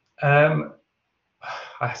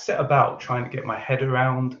I set about trying to get my head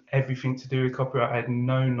around everything to do with copyright. I had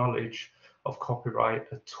no knowledge of copyright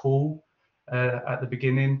at all at the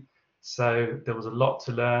beginning. So there was a lot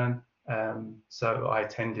to learn. So I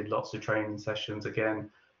attended lots of training sessions. Again,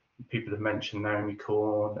 people have mentioned Naomi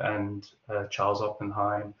Korn and Charles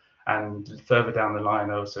Oppenheim. And further down the line,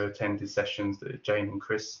 I also attended sessions that Jane and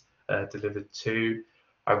Chris delivered too.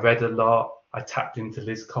 I read a lot. I tapped into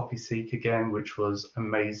Liz CoPySeek again, which was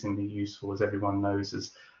amazingly useful, as everyone knows,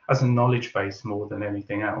 as a knowledge base more than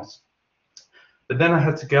anything else. But then I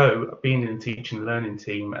had to go, being in the teaching and learning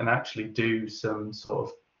team, and actually do some sort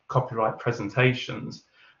of copyright presentations.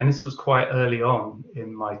 And this was quite early on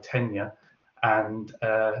in my tenure. And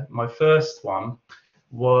my first one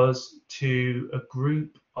was to a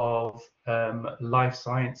group of life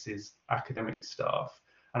sciences academic staff.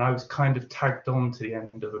 And I was kind of tagged on to the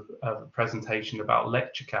end of a presentation about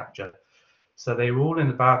lecture capture. So they were all in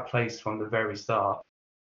a bad place from the very start.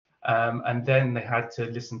 And then they had to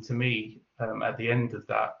listen to me at the end of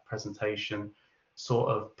that presentation, sort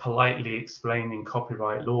of politely explaining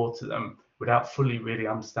copyright law to them without fully really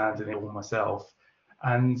understanding it all myself.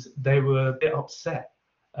 And they were a bit upset.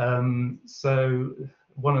 So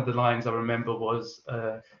one of the lines I remember was,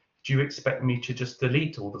 do you expect me to just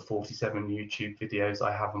delete all the 47 YouTube videos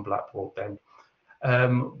I have on Blackboard then?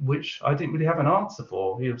 Which I didn't really have an answer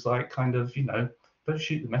for. He was like, kind of, you know, don't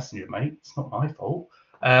shoot the messenger, mate. It's not my fault.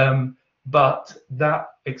 But that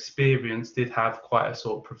experience did have quite a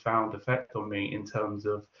sort of profound effect on me in terms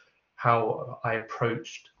of how I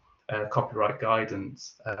approached copyright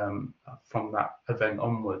guidance from that event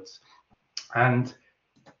onwards. And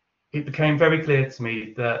it became very clear to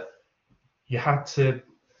me that you had to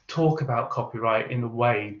talk about copyright in a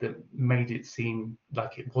way that made it seem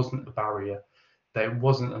like it wasn't a barrier, that it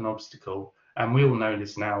wasn't an obstacle. And we all know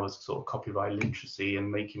this now as sort of copyright literacy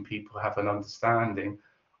and making people have an understanding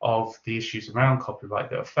of the issues around copyright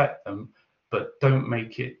that affect them, but don't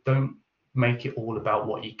make it all about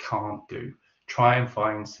what you can't do. Try and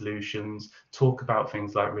find solutions, talk about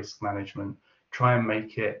things like risk management, try and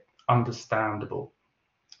make it understandable.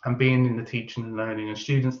 And being in the teaching and learning and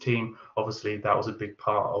students team, obviously that was a big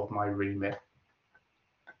part of my remit.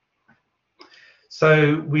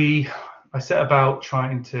 So I set about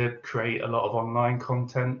trying to create a lot of online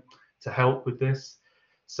content to help with this.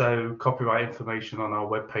 So copyright information on our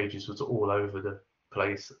web pages was all over the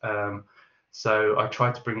place. So I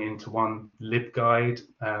tried to bring it into one LibGuide.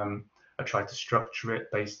 I tried to structure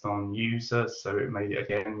it based on users, so it made it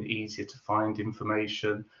again easier to find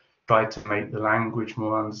information. Tried to make the language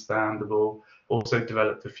more understandable. Also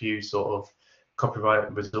developed a few sort of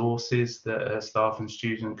copyright resources that staff and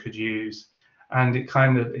students could use, and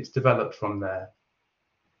it's developed from there.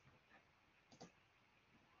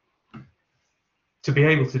 To be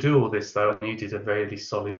able to do all this, though, I needed a very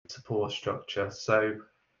solid support structure. So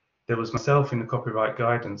there was myself in the copyright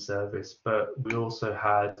guidance service, but we also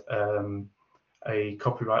had a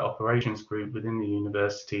copyright operations group within the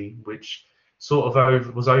university, which sort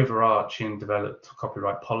of was overarching, developed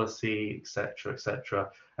copyright policy, etc., etc.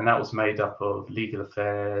 And that was made up of legal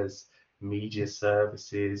affairs, media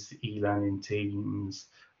services, e-learning teams,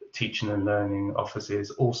 teaching and learning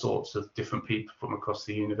offices, all sorts of different people from across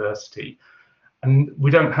the university. And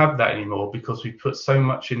we don't have that anymore because we put so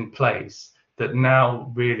much in place that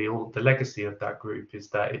now really all the legacy of that group is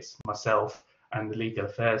that it's myself and the legal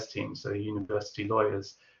affairs team, so university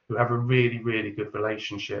lawyers, who have a really, really good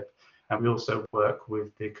relationship. and we also work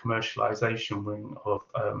with the commercialisation wing of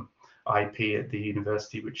IP at the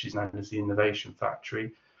university, which is known as the Innovation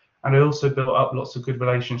Factory. And I also built up lots of good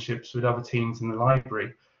relationships with other teams in the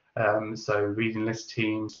library, so reading list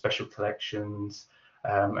teams, special collections,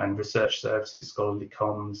 and research services, scholarly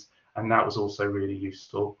comms, and that was also really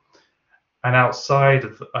useful. And outside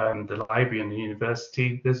of the library and the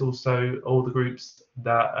university, there's also all the groups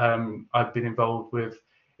that I've been involved with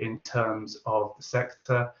in terms of the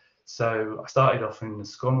sector. So I started off in the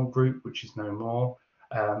SCONL group, which is no more,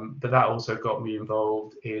 but that also got me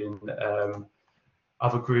involved in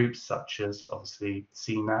other groups such as obviously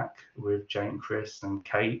CNAC with Jane, Chris and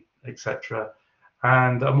Kate, etc.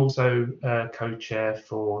 And I'm also co-chair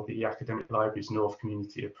for the Academic Libraries North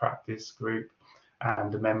Community of Practice group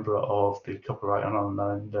and a member of the Copyright and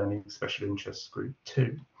Online Learning Special Interests Group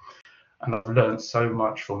 2. And I've learned so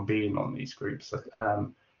much from being on these groups.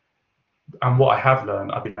 And what I have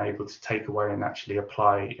learned, I've been able to take away and actually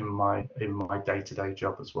apply in my day-to-day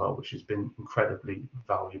job as well, which has been incredibly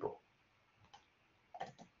valuable.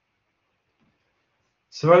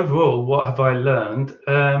 So overall, what have I learned?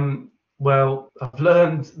 Well, I've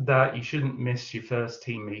learned that you shouldn't miss your first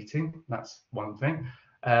team meeting. That's one thing.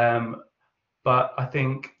 But I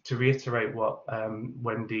think, to reiterate what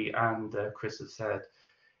Wendy and Chris have said,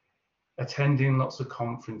 attending lots of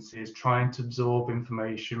conferences, trying to absorb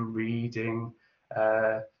information, reading,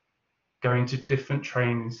 going to different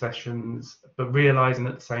training sessions, but realizing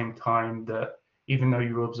at the same time that even though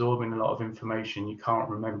you're absorbing a lot of information, you can't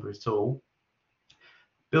remember it all.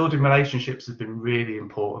 Building relationships has been really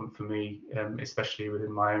important for me, especially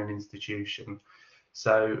within my own institution.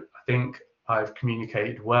 So I think I've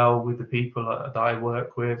communicated well with the people that I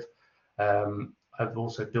work with. I've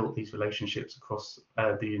also built these relationships across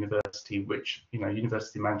the university, which, you know,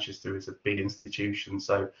 University of Manchester is a big institution,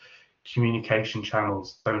 so communication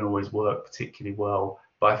channels don't always work particularly well,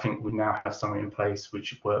 but I think we now have something in place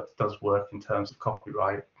which does work in terms of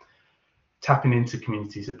copyright. Tapping into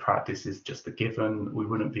communities of practice is just a given. We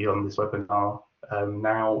wouldn't be on this webinar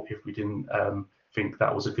now if we didn't think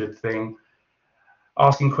that was a good thing.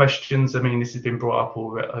 Asking questions, I mean, this has been brought up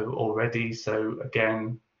already, so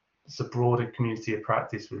again, it's a broader community of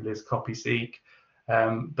practice with Liz CoPySeek,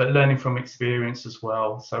 but learning from experience as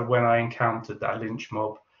well. So when I encountered that lynch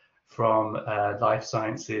mob from life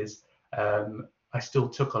sciences, I still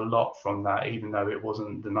took a lot from that, even though it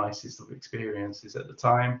wasn't the nicest of experiences at the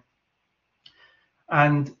time.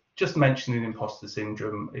 And just mentioning imposter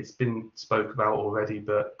syndrome, it's been spoke about already,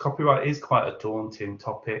 but copyright is quite a daunting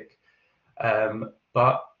topic.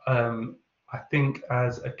 But I think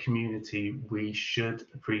as a community, we should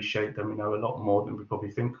appreciate that we know a lot more than we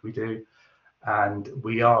probably think we do. And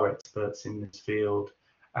we are experts in this field.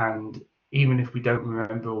 And even if we don't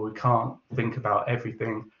remember or we can't think about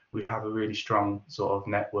everything, we have a really strong sort of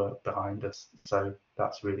network behind us. So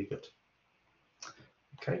that's really good.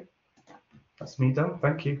 Okay, that's me done.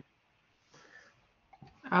 Thank you.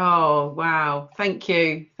 Oh, wow. Thank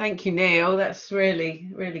you, Neil. That's really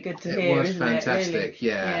good to hear. It was isn't fantastic. It?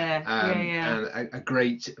 Really? And a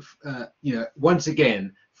great, you know, once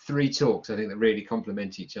again, 3 talks I think that really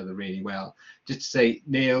complement each other really well. Just to say,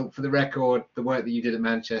 Neil, for the record, the work that you did at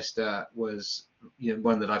Manchester was, you know,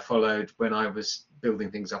 one that I followed when I was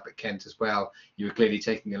building things up at Kent as well. You were clearly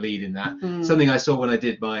taking a lead in that. Something I saw when I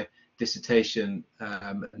did my dissertation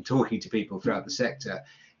and talking to people throughout the sector.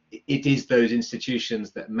 It is those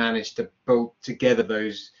institutions that manage to bolt together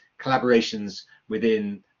those collaborations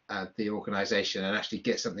within the organization and actually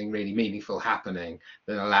get something really meaningful happening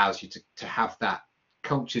that allows you to have that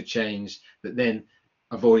culture change that then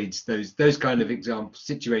avoids those kind of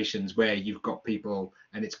situations where you've got people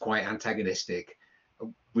and it's quite antagonistic.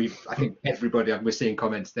 I think everybody, we're seeing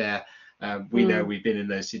comments there, we know we've been in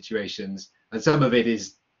those situations, and some of it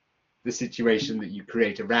is the situation that you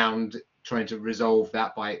create around trying to resolve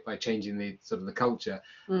that by changing the sort of the culture,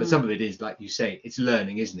 but some of it is, like you say, it's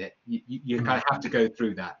learning, isn't it? You kind of have to go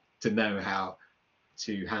through that to know how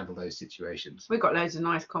to handle those situations. We've got loads of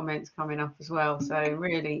nice comments coming up as well, so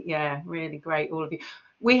really, yeah, really great, all of you.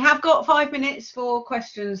 We have got 5 minutes for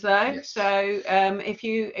questions though. Yes. So if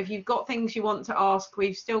you've got things you want to ask,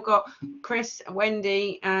 we've still got Chris,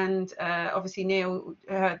 Wendy, and obviously Neil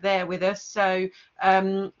there with us. So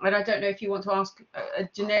and I don't know if you want to ask a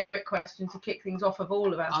generic question to kick things off of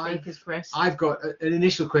all of our speakers, Chris. I've got an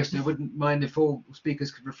initial question. I wouldn't mind if all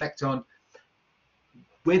speakers could reflect on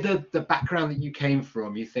whether the background that you came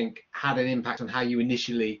from, you think, had an impact on how you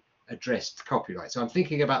initially addressed copyright. So I'm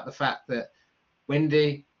thinking about the fact that,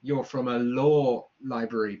 Wendy, you're from a law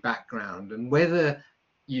library background, and whether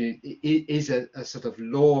is a sort of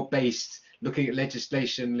law-based, looking at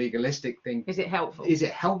legislation, legalistic thing. Is it helpful? Is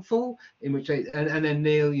it helpful? In which way, and then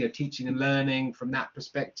Neil, teaching and learning from that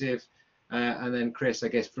perspective, and then Chris, I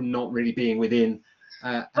guess, from not really being within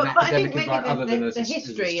an But I academic think maybe environment other than as the a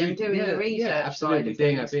history student. and doing the research absolutely,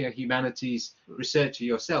 side of being a humanities researcher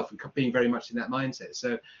yourself and being very much in that mindset.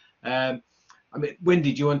 So, I mean,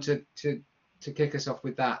 Wendy, do you want to kick us off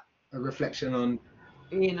with that, a reflection on?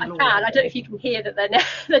 I can. I don't know if you can hear that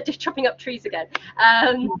they're just chopping up trees again.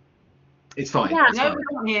 It's fine. Yeah. It's no, fine. we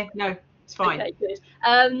can't hear. No, it's fine. Okay, good.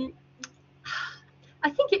 I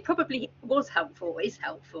think it probably was helpful, is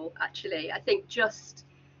helpful actually. I think just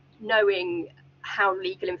knowing how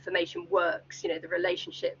legal information works, the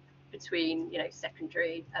relationship between,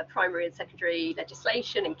 primary and secondary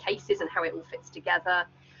legislation and cases and how it all fits together.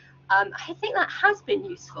 I think that has been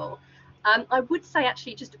useful. I would say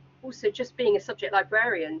actually just being a subject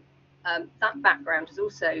librarian, that background is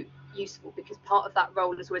also useful because part of that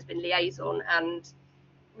role has always been liaison and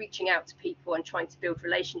reaching out to people and trying to build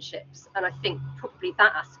relationships. And I think probably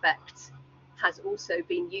that aspect has also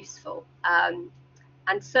been useful. And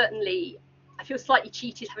certainly I feel slightly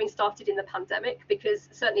cheated having started in the pandemic, because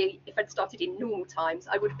certainly if I'd started in normal times,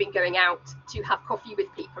 I would have been going out to have coffee with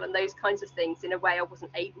people and those kinds of things in a way I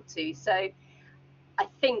wasn't able to. So I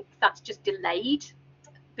think that's just delayed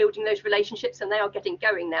building those relationships, and they are getting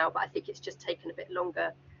going now, but I think it's just taken a bit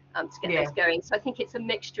longer to get those going. So I think it's a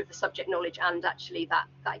mixture of the subject knowledge and actually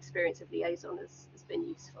that experience of liaison has been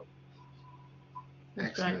useful.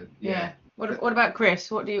 Excellent. Yeah. What about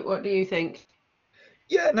Chris? What do you think?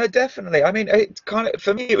 Yeah, no, definitely. I mean, it's kind of,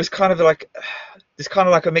 for me, it was kind of like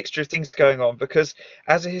a mixture of things going on, because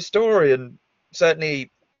as a historian,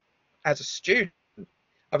 certainly as a student,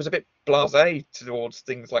 I was a bit blasé towards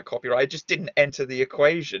things like copyright. It just didn't enter the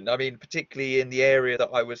equation. I mean, particularly in the area that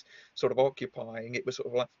I was sort of occupying, it was sort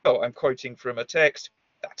of like, oh, I'm quoting from a text.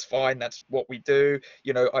 That's fine. That's what we do.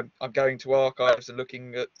 I'm going to archives and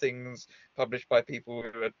looking at things published by people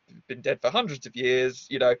who have been dead for hundreds of years.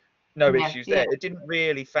 No issues there. It didn't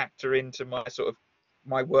really factor into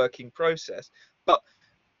my working process. But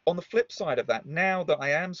on the flip side of that, now that I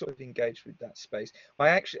am sort of engaged with that space,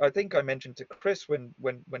 I think I mentioned to Chris when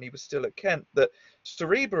he was still at Kent that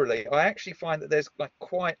cerebrally, I actually find that there's like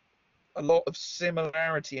quite a lot of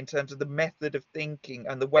similarity in terms of the method of thinking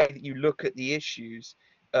and the way that you look at the issues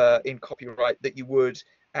in copyright that you would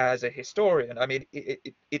as a historian. I mean,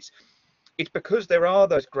 it's because there are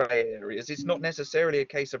those grey areas. It's not necessarily a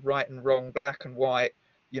case of right and wrong, black and white.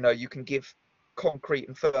 You can give concrete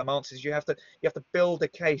and firm answers. You have to build a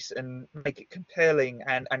case and make it compelling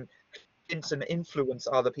and convince and influence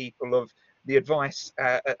other people of the advice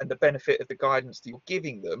and the benefit of the guidance that you're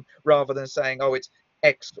giving them, rather than saying, oh, it's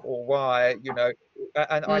X or Y.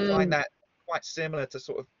 And I find that quite similar to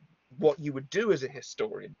sort of what you would do as a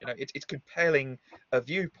historian. It's compelling a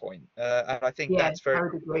viewpoint, and I think that's very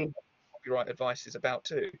what copyright advice is about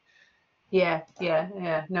too. Yeah.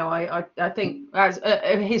 No, I think as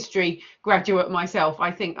a history graduate myself,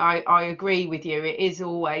 I think I agree with you. It is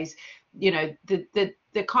always,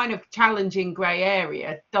 the kind of challenging grey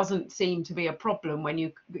area doesn't seem to be a problem when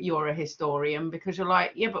you're a historian, because you're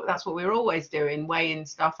like, yeah, but that's what we're always doing, weighing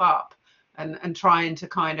stuff up and trying to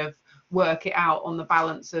kind of work it out on the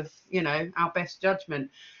balance of, our best judgment.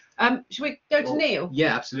 Should we go to Neil?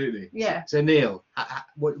 Yeah, absolutely. Yeah. So Neil,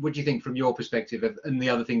 what do you think from your perspective and the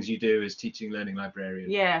other things you do as teaching learning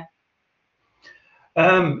librarian? Yeah.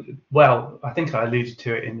 Well, I think I alluded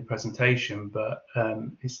to it in the presentation, but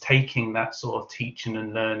it's taking that sort of teaching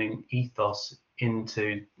and learning ethos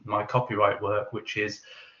into my copyright work, which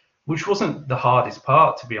wasn't the hardest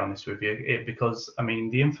part, to be honest with you, because I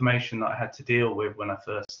mean, the information that I had to deal with when I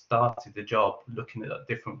first started the job, looking at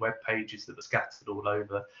different web pages that were scattered all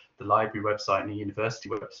over the library website and the university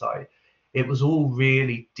website, it was all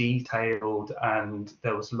really detailed, and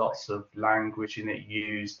there was lots of language in it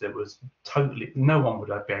used that was totally, no one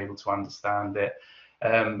would be able to understand it.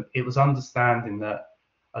 It was understanding that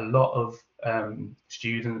a lot of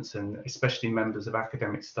students, and especially members of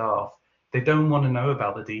academic staff, they don't want to know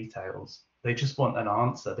about the details. They just want an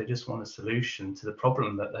answer. They just want a solution to the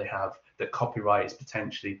problem that they have, that copyright is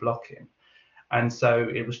potentially blocking. And so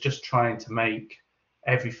it was just trying to make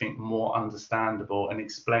everything more understandable and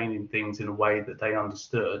explaining things in a way that they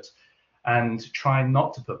understood, and trying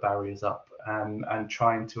not to put barriers up, and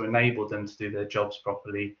trying to enable them to do their jobs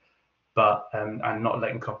properly, but and not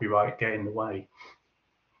letting copyright get in the way.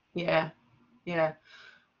 Yeah.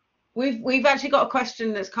 We've actually got a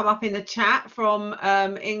question that's come up in the chat from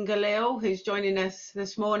Inga-Lill, who's joining us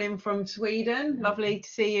this morning from Sweden. Lovely to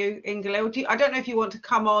see you, Inga-Lill. I don't know if you want to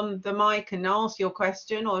come on the mic and ask your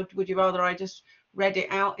question, or would you rather I just read it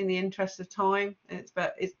out in the interest of time?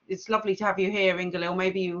 But it's lovely to have you here, Inga-Lill.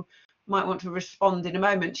 Maybe you might want to respond in a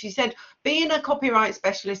moment. She said, being a copyright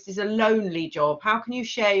specialist is a lonely job. How can you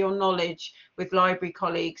share your knowledge with library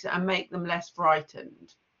colleagues and make them less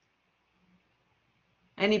frightened?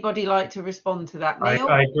 Anybody like to respond to that? Neil?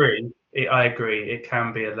 I agree. I agree. It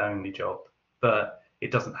can be a lonely job, but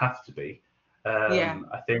it doesn't have to be. Yeah.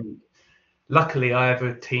 I think, luckily, I have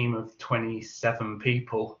a team of 27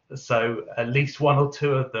 people, so at least one or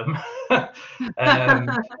two of them have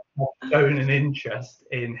shown an interest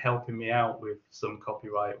in helping me out with some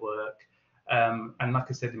copyright work. And like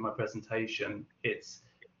I said in my presentation, it's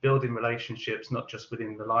building relationships not just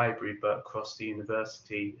within the library but across the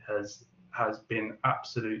university has been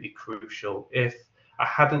absolutely crucial. If I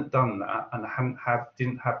hadn't done that and I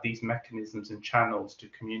didn't have these mechanisms and channels to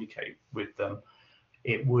communicate with them,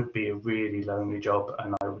 it would be a really lonely job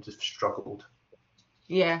and I would have struggled.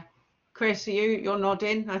 Yeah. Chris, you're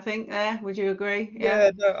nodding, I think, there. Would you agree?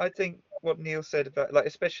 Yeah, no, I think what Neil said about, like,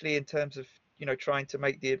 especially in terms of, you know, trying to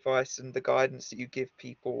make the advice and the guidance that you give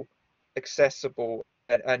people accessible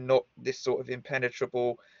and not this sort of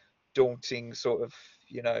impenetrable, daunting sort of,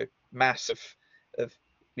 you know, mass of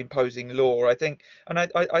imposing law. I think, and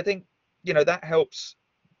I think, you know, that helps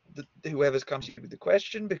whoever's comes to you with the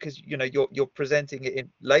question, because, you know, you're presenting it in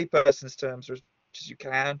layperson's terms as much as you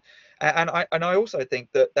can, and I also think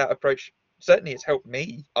that approach certainly has helped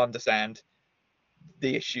me understand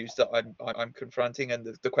the issues that I'm confronting and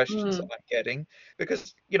the questions that I'm getting,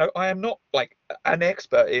 because, you know, I am not like an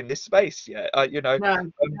expert in this space yet, you know. No.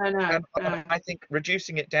 And I think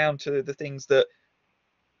reducing it down to the things that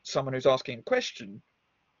someone who's asking a question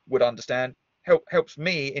would understand helps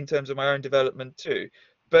me in terms of my own development too.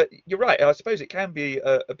 But you're right, I suppose it can be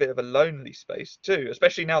a bit of a lonely space too,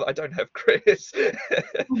 especially now that I don't have Chris. So,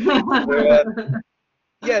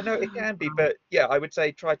 yeah, no, it can be, but yeah, I would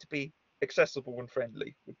say try to be accessible and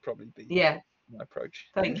friendly would probably be my approach.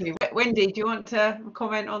 Thank you. Wendy, do you want to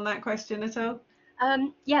comment on that question at all?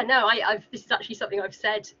 Yeah, no, this is actually something I've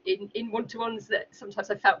said in one-to-ones, that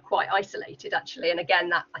sometimes I felt quite isolated, actually. And again,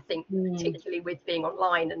 that I think particularly with being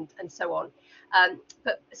online and so on.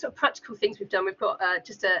 But sort of practical things we've done, we've got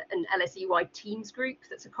just an LSE-wide Teams group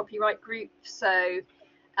that's a copyright group. So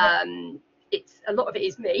it's a lot of it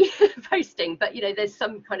is me posting, but, you know, there's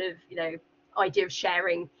some kind of, you know, idea of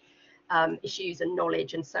sharing issues and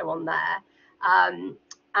knowledge and so on there.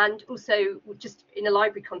 And also, just in a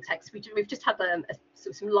library context, we've just had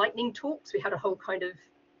sort of some lightning talks. We had a whole kind of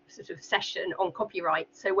sort of session on copyright,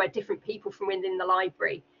 so where different people from within the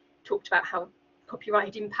library talked about how copyright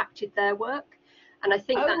had impacted their work. And I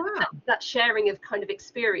think that sharing of kind of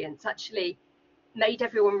experience actually made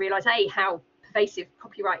everyone realise, A, how pervasive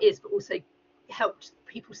copyright is, but also helped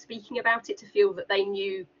people speaking about it to feel that they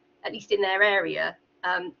knew, at least in their area,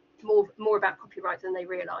 more about copyright than they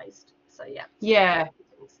realised. So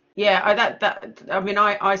I mean,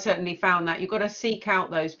 I certainly found that you've got to seek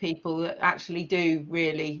out those people that actually do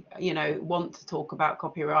really, you know, want to talk about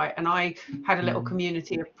copyright. And I had a little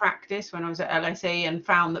community of practice when I was at LSE and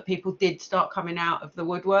found that people did start coming out of the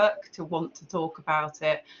woodwork to want to talk about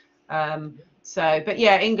it. But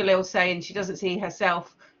yeah, Inga-Lill's saying she doesn't see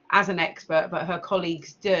herself as an expert, but her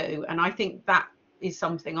colleagues do. And I think that is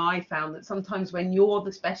something I found, that sometimes when you're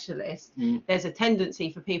the specialist, there's a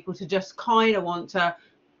tendency for people to just kind of want to,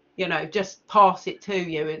 you know, just pass it to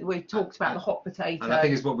you. We've talked about the hot potato. And I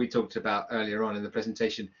think it's what we talked about earlier on in the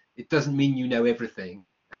presentation. It doesn't mean you know everything.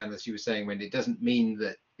 And as you were saying, Wendy, it doesn't mean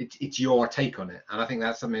that it's your take on it. And I think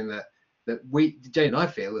that's something that Jane and I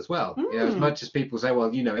feel as well. You know, as much as people say,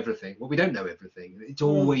 well, you know everything. Well, we don't know everything. It's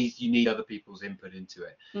always, you need other people's input into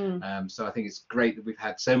it. So I think it's great that we've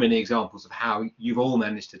had so many examples of how you've all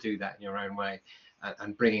managed to do that in your own way,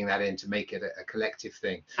 and bringing that in to make it a collective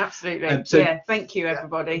thing. Absolutely. Thank you,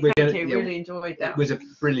 everybody. Thank you. Really enjoyed that. It was a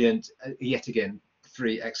brilliant, yet again,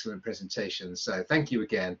 3 excellent presentations. So thank you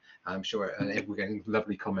again. I'm sure we're getting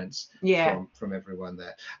lovely comments from everyone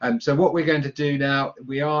there. So what we're going to do now,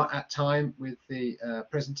 we are at time with the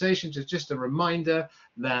presentation. Just a reminder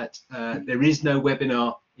that there is no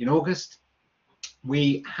webinar in August.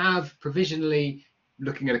 We have provisionally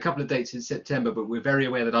looking at a couple of dates in September, but we're very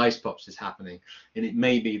aware that IcePops is happening, and it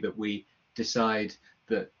may be that we decide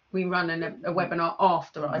that we run a webinar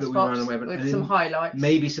after IcePops with some highlights.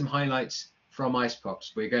 Maybe some highlights from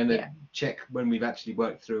IcePops. We're going to check when we've actually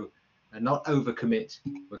worked through and not overcommit.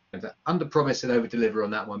 We're going to under promise and over deliver on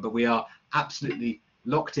that one, but we are absolutely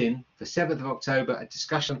locked in for 7th of October, a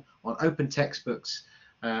discussion on open textbooks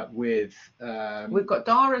with... We've got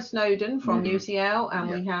Dara Snowden from Mhm. UCL, and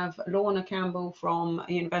Yeah. we have Lorna Campbell from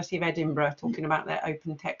University of Edinburgh talking about their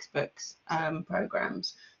open textbooks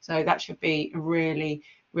programs. So that should be a really,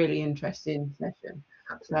 really interesting session.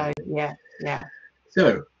 Absolutely. So yeah.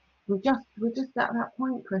 So We're just at that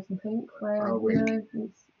point, Chris, I think, where Are we? you know,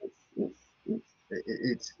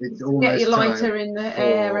 it's almost get your lighter time in the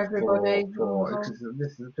air, for everybody. because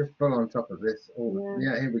this is just full on top of this.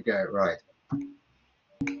 Yeah, here we go. Right.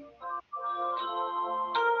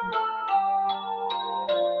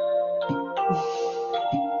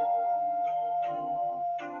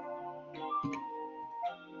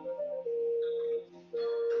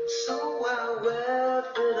 So our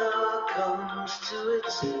webinar comes to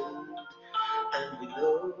its end, and we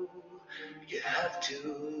know you have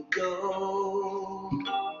to go.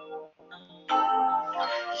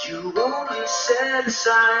 You only set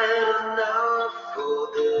aside an hour for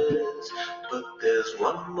this, but there's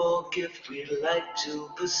one more gift we'd like to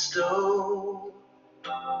bestow.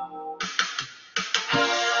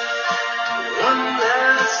 One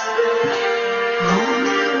last thing,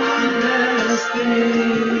 only one last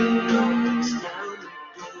thing. It's now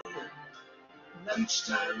midday,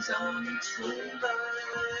 lunchtime's on its way by.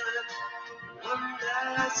 One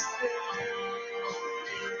last thing,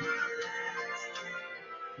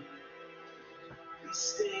 please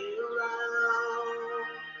stay around.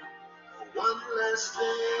 One last thing,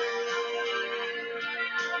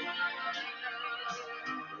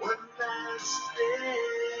 one last thing.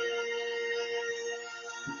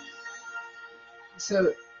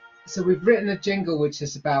 So we've written a jingle which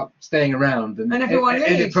is about staying around, and everyone and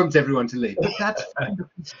it leaves. prompts everyone to leave. But that's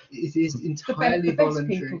it is entirely the best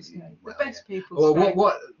voluntary. people stay. Well, The best people Well,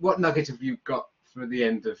 stay. what nugget have you got for the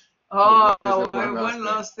end of? Oh, what was my that one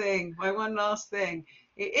last thing. My one last thing.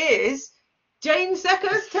 It is Jane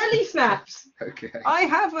Secker's telesnaps. Okay.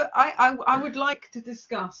 I would like to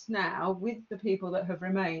discuss now with the people that have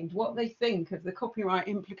remained what they think of the copyright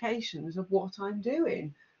implications of what I'm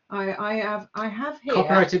doing. I have here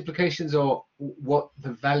Copyright implications, or what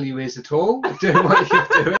the value is at all of doing what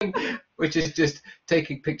you're doing, which is just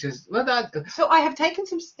taking pictures. Well, So I have taken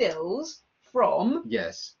some stills from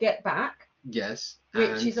yes, Get Back, yes,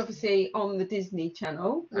 which is obviously on the Disney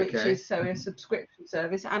Channel, which Okay. is a subscription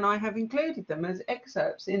service, and I have included them as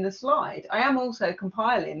excerpts in the slide. I am also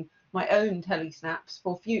compiling my own telesnaps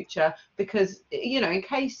for future, because in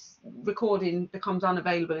case recording becomes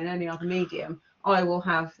unavailable in any other medium, I will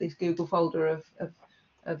have this Google folder of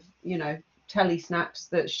telesnaps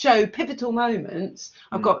that show pivotal moments.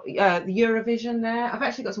 I've got the Eurovision there. I've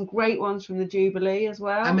actually got some great ones from the Jubilee as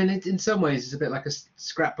well. I mean, in some ways, it's a bit like a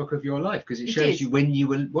scrapbook of your life, because it shows is. you when you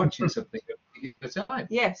were watching something at the time.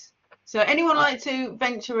 Yes. So anyone like to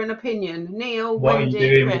venture an opinion? Neil, What Wendy, are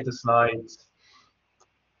you doing Chris? with the slides?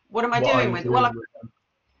 What am I What are doing you with? doing Well, with them?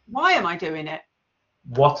 why am I doing it?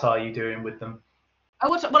 What are you doing with them?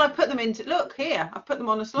 Well, I put them into. Look here, I've put them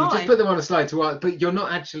on a slide. You just put them on a slide but you're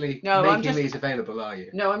not actually No, I'm making just- these available, are you?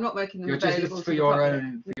 No, I'm not making them You're available just to for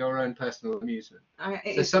the your own personal amusement.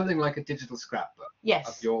 public. So something like a digital scrapbook of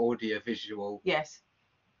Yes. your audio-visual Yes.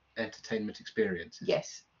 entertainment experiences.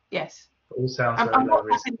 Yes. Yes. It all sounds I'm very low not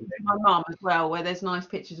risk. happy to my mum as well, where there's nice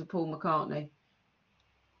pictures of Paul McCartney.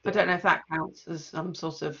 I don't know if that counts as some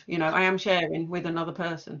sort of, I am sharing with another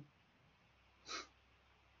person.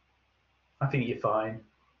 I think you're fine.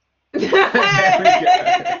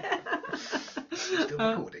 Still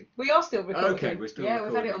recording. We are still recording. Okay, we're still recording.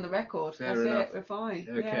 We've had it recording. on the record. Fair That's enough. it. We're fine.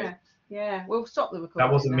 Okay. Yeah. We'll stop the recording.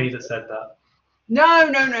 That wasn't now. me that said that. No.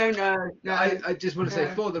 I just want to say,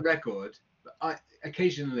 No. for the record,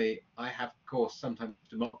 occasionally I have cause sometimes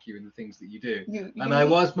to mock you in the things that you do. And I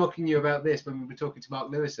was mocking you about this when we were talking to Mark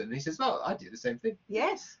Lewison, and he says, "Well, I do the same thing."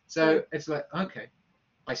 Yes. So it's like, okay,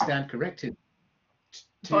 I stand corrected.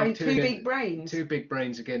 By two big brains. Two big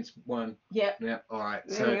brains against one. Yeah. Yeah. All right.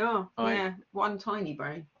 There So we are. Yeah. One tiny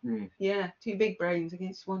brain. Mm. Yeah. Two big brains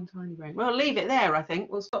against one tiny brain. Well, leave it there, I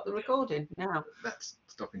think. We'll stop the recording now. That's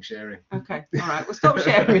stopping sharing. Okay. All right. We'll stop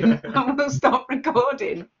sharing and we'll stop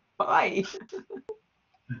recording. Bye.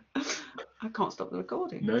 I can't stop the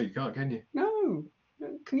recording. No, you can't, can you? No.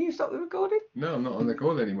 Can you stop the recording? No, I'm not on the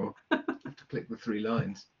call anymore. I have to click the 3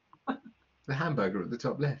 lines. The hamburger at the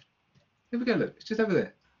top left. Here we go, look. It's just over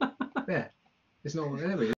there. There. It's not there. We go.